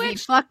 Kev, you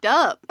fucked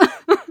up.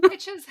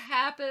 which has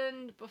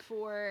happened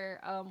before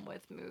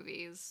with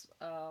movies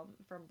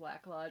from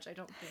Black Lodge. I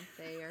don't think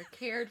they are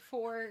cared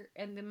for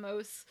in the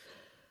most,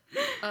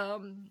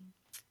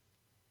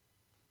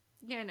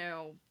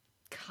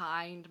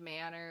 kind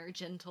manner,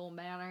 gentle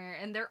manner.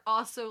 And they're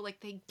also, like,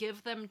 they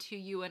give them to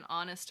you, and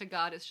honest to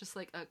God, it's just,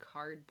 like, a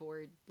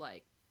cardboard,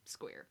 like,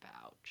 square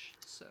pouch.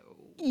 So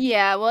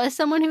Yeah, well, as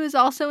someone who is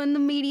also in the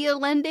media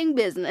lending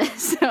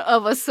business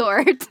of a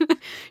sort,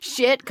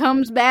 shit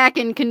comes back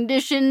in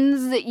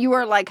conditions that you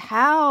are like,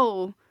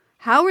 how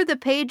are the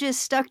pages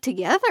stuck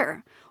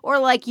together? Or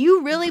like,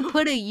 you really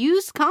put a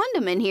used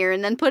condom in here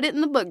and then put it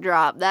in the book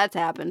drop. That's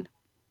happened.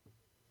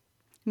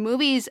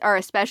 Movies are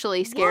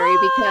especially scary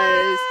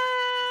because,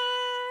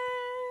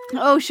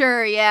 oh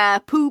sure, yeah,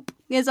 poop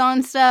is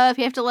on stuff.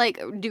 You have to like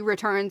do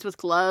returns with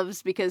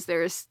gloves because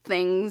there's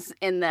things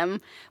in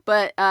them.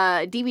 But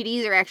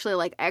DVDs are actually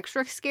like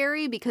extra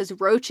scary because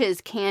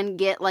roaches can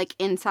get like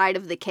inside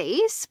of the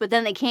case, but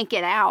then they can't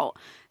get out.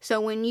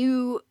 So when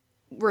you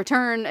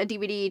return a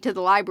DVD to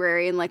the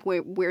library and like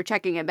we're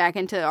checking it back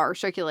into our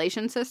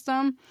circulation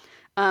system,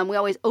 we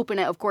always open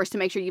it, of course, to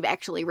make sure you've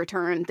actually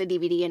returned the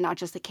DVD and not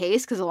just the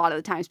case, because a lot of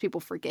the times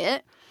people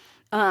forget.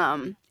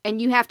 And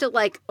you have to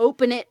like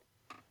open it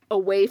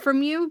away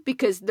from you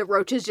because the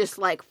roaches just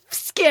like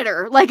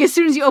skitter. Like as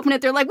soon as you open it,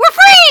 they're like, we're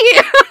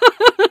free!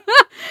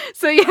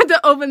 So you have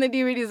to open the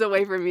DVDs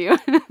away from you.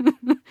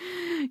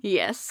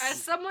 Yes.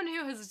 As someone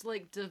who has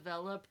like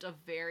developed a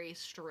very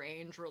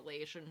strange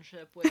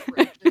relationship with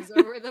roaches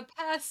over the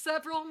past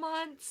several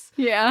months,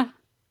 Yeah.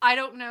 I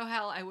don't know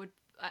how I would.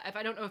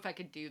 I don't know if I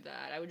could do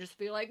that. I would just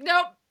be like,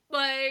 nope.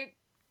 Like,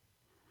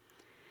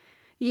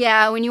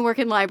 yeah, when you work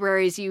in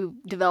libraries, you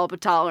develop a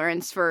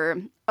tolerance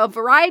for a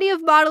variety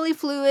of bodily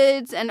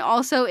fluids and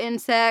also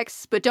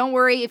insects. But don't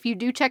worry, if you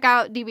do check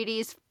out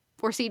DVDs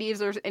or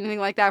CDs or anything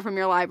like that from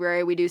your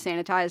library, we do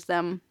sanitize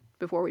them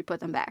before we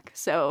put them back.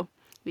 So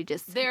we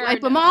just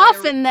wipe them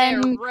off and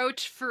then... They're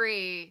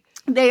roach-free.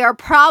 They are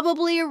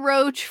probably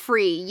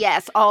roach-free,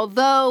 yes.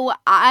 Although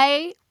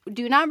I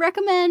do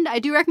recommend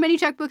you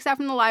check books out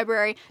from the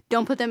library.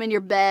 Don't put them in your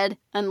bed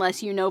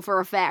unless you know for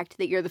a fact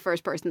that you're the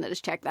first person that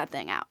has checked that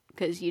thing out.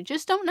 Because you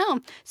just don't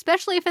know.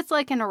 Especially if it's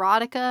like an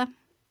erotica.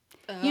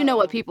 Oh. You know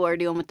what people are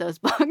doing with those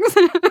books.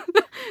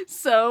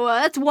 So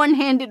that's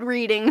one-handed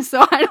reading,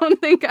 so I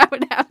don't think I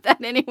would have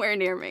that anywhere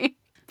near me,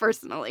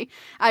 personally.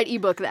 I'd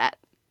ebook that.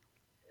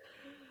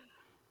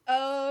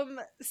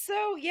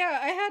 So yeah,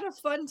 I had a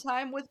fun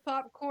time with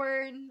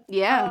popcorn.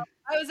 Yeah.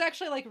 I was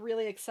actually like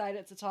really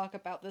excited to talk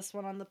about this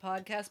one on the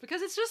podcast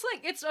because it's just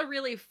like, it's a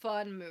really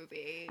fun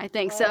movie. I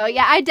think so.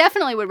 Yeah, I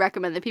definitely would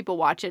recommend that people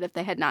watch it if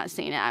they had not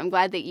seen it. I'm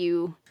glad that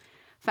you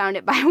found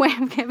it by way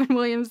of Kevin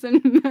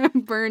Williamson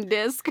burn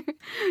disc,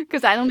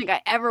 because I don't think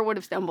I ever would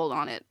have stumbled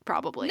on it,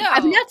 probably. No.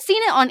 I've not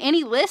seen it on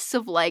any lists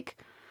of like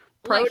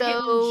proto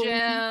like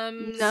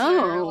gems.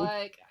 No.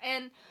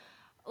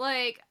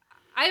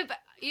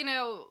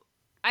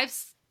 I've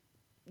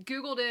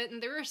Googled it,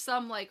 and there were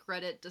some like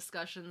Reddit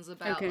discussions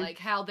about like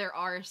how there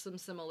are some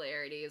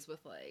similarities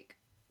with like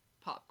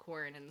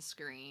Popcorn and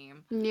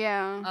Scream.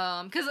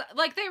 Yeah. Because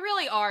like they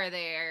really are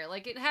there.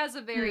 Like it has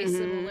a very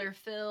similar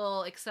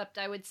feel, except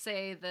I would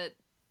say that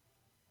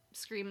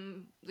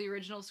Scream, the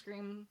original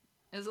Scream,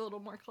 is a little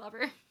more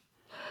clever.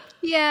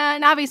 Yeah,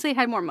 and obviously it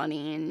had more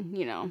money and,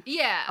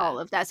 all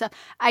of that stuff.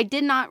 I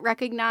did not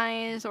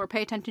recognize or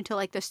pay attention to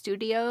like the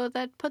studio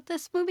that put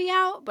this movie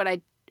out, but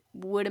I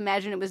would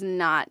imagine it was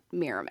not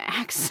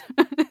Miramax.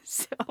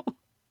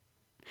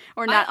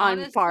 Or not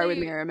on par with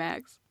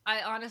Miramax.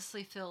 I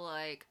honestly feel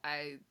like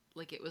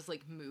it was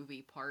like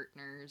Movie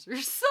Partners or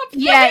something.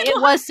 Yeah,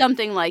 it was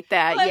something like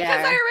that. Like, yeah,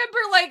 because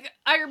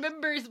I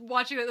remember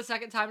watching it the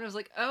second time and I was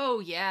like,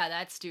 oh yeah,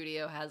 that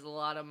studio has a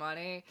lot of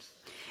money.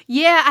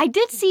 Yeah, I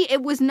did see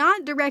it was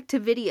not direct to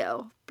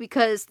video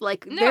because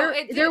like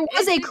there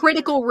was a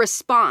critical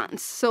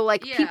response. So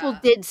like people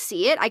did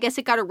see it. I guess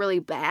it got a really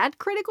bad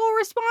critical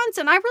response,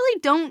 and I really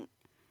don't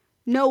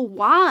know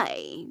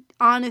why,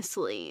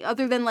 honestly,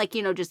 other than like,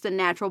 just the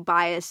natural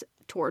bias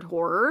toward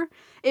horror.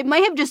 It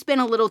might have just been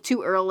a little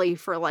too early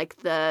for like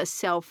the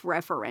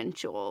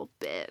self-referential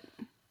bit.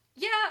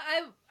 Yeah,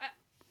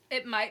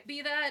 it might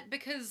be that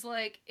because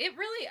like it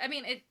really, I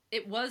mean,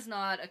 it was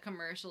not a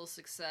commercial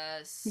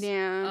success.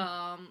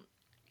 Yeah.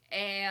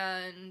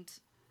 And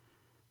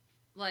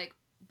like,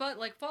 but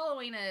like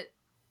following it,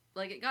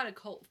 like it got a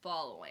cult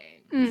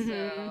following. Mm-hmm.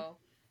 So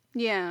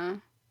yeah.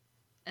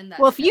 And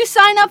well, if you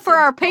sign up for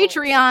our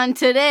Patreon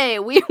today,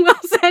 we will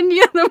send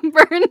you the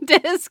burn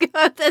disc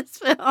of this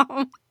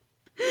film.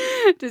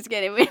 Just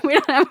kidding. We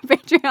don't have a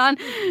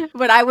Patreon,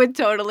 but I would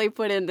totally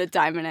put in the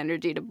time and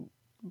energy to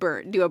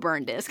do a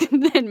burn disc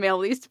and then mail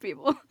these to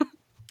people.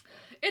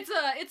 It's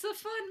a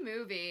fun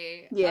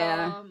movie.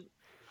 Yeah.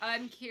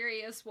 I'm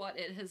curious what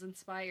it has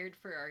inspired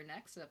for our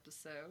next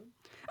episode.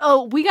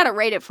 Oh, we gotta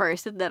rate it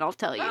first, and then I'll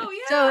tell you. Oh,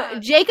 yeah. So,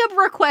 Jacob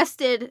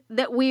requested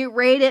that we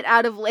rate it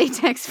out of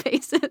latex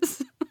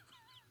faces.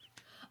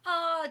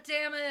 Oh,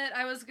 damn it.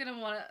 I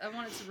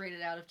wanted to rate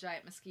it out of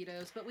giant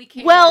mosquitoes, but we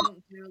can't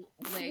do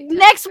latex.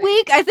 Next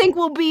week, I think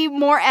we'll be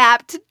more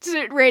apt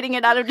to rating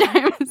it out of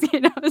giant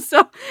mosquitoes,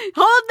 so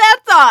hold that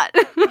thought.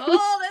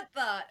 Hold that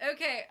thought.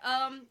 Okay,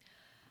 I'm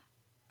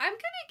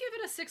gonna give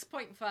it a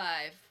 6.5.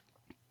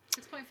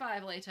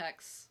 6.5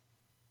 latex.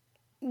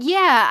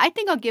 Yeah, I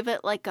think I'll give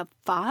it like a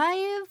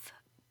 5.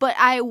 But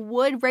I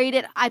would rate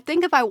it, I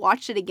think if I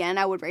watched it again,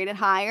 I would rate it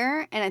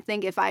higher. And I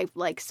think if I,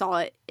 like, saw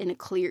it in a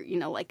clear,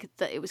 like,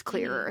 it was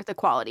clearer, the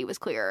quality was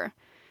clearer.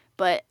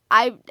 But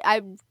I,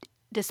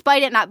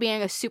 despite it not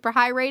being a super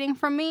high rating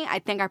from me, I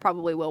think I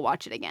probably will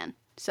watch it again.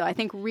 So I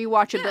think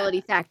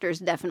rewatchability factor is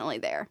definitely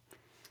there.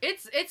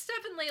 It's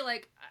definitely,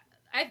 like,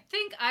 I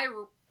think I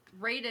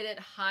rated it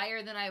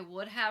higher than I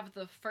would have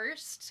the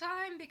first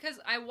time, because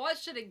I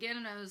watched it again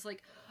and I was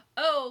like,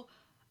 oh,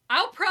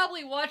 I'll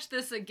probably watch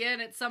this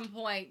again at some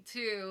point,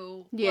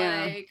 too.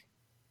 Yeah. Like,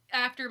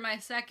 after my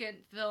second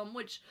film,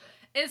 which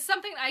is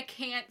something I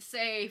can't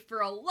say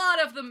for a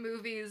lot of the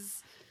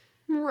movies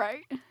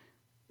Right.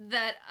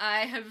 that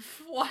I have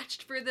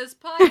watched for this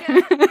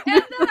podcast. And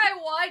that I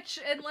watch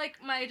in, like,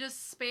 my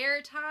just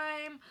spare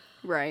time.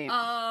 Right.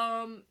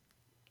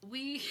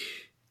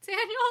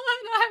 Daniel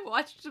and I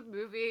watched a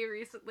movie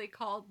recently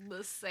called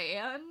The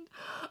Sand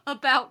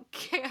about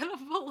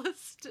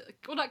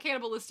not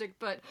cannibalistic,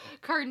 but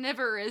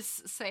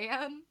carnivorous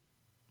sand.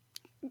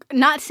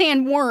 Not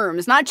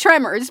sandworms, not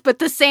tremors, but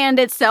the sand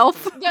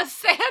itself. The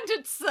sand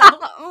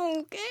itself.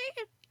 Okay.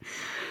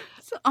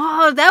 So,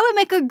 that would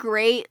make a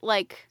great,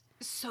 like...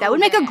 that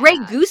would make a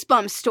great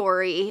Goosebumps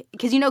story,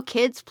 because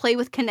kids play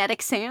with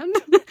kinetic sand.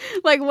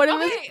 Like, what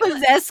if it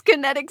possessed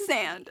kinetic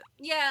sand?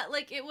 Yeah,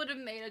 like, it would have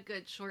made a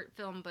good short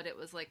film, but it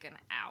was like an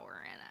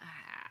hour and a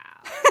half.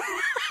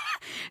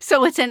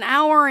 So it's an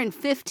hour and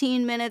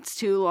 15 minutes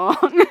too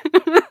long.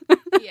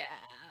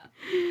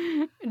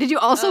 Yeah. Did you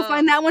also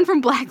find that one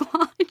from Black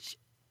Lodge?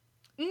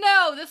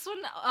 No, this one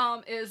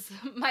is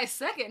my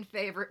second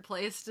favorite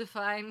place to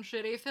find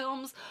shitty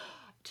films.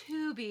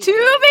 Tubi!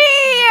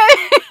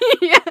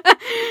 Yeah.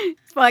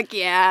 Fuck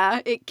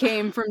yeah. It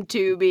came from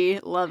Tubi.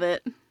 Love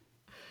it.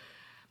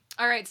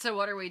 Alright, so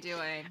what are we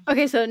doing?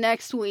 Okay, so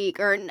next week,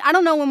 or I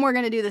don't know when we're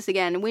going to do this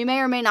again. We may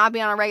or may not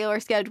be on a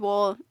regular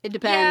schedule. It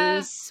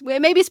depends. Yeah.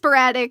 It may be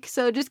sporadic,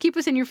 so just keep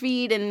us in your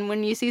feed, and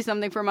when you see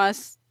something from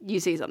us,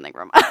 you see something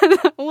from us.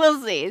 We'll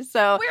see.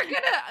 So we're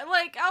gonna,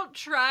 like, I'll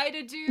try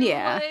to do,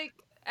 like,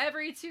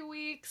 every 2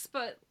 weeks,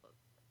 but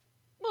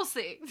we'll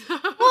see. We'll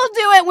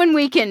do it when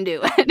we can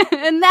do it,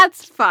 and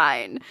that's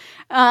fine.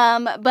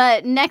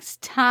 But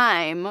next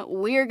time,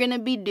 we're going to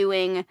be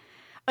doing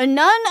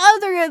none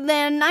other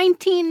than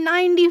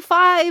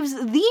 1995's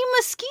The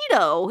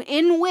Mosquito,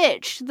 in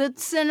which the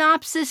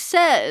synopsis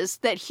says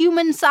that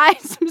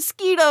human-sized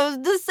mosquitoes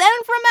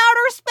descend from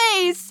outer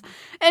space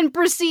and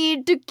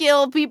proceed to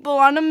kill people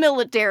on a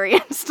military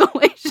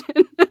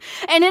installation.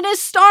 And it is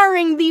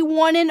starring the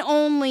one and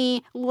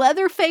only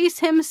Leatherface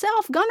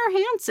himself, Gunnar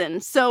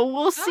Hansen. So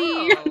we'll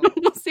see.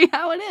 We'll see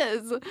how it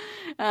is.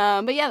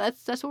 But yeah,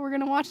 that's what we're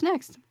gonna watch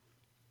next.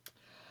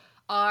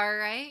 All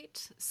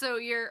right. So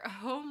your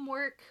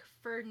homework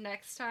for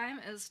next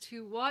time is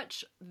to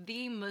watch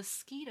The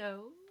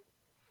Mosquito.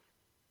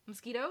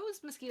 Mosquitoes?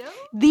 The Mosquito.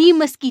 The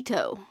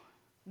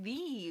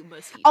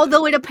Mosquito.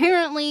 Although it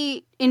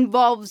apparently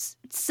involves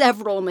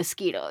several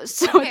mosquitoes,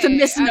 so it's a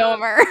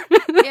misnomer.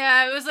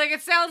 Yeah, it was like,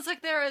 it sounds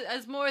like there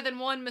is more than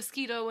one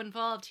mosquito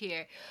involved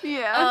here.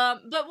 Yeah.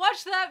 But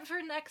watch that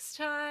for next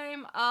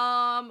time.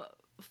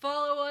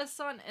 Follow us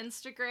on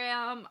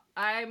Instagram.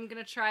 I'm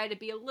gonna try to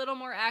be a little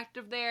more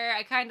active there.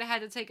 I kind of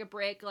had to take a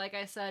break, like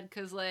I said,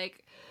 because,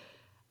 like,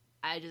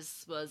 I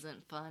just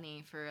wasn't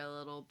funny for a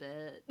little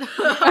bit.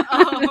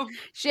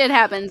 Shit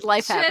happens.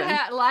 Life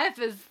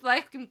happens.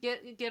 Life can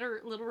get a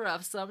little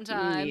rough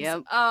sometimes.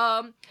 Yep.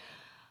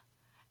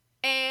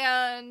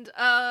 And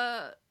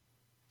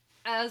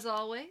as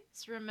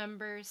always,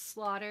 remember,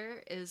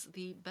 slaughter is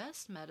the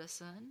best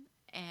medicine,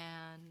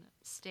 and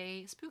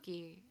stay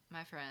spooky,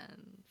 my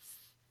friends.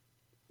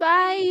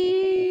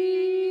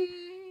 Bye.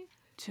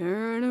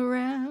 Turn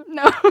around.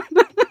 No.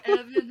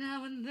 Every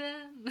now and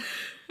then.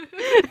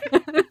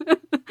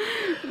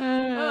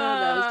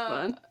 That was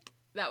fun.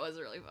 That was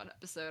a really fun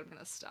episode. I'm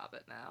gonna stop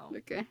it now.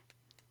 Okay.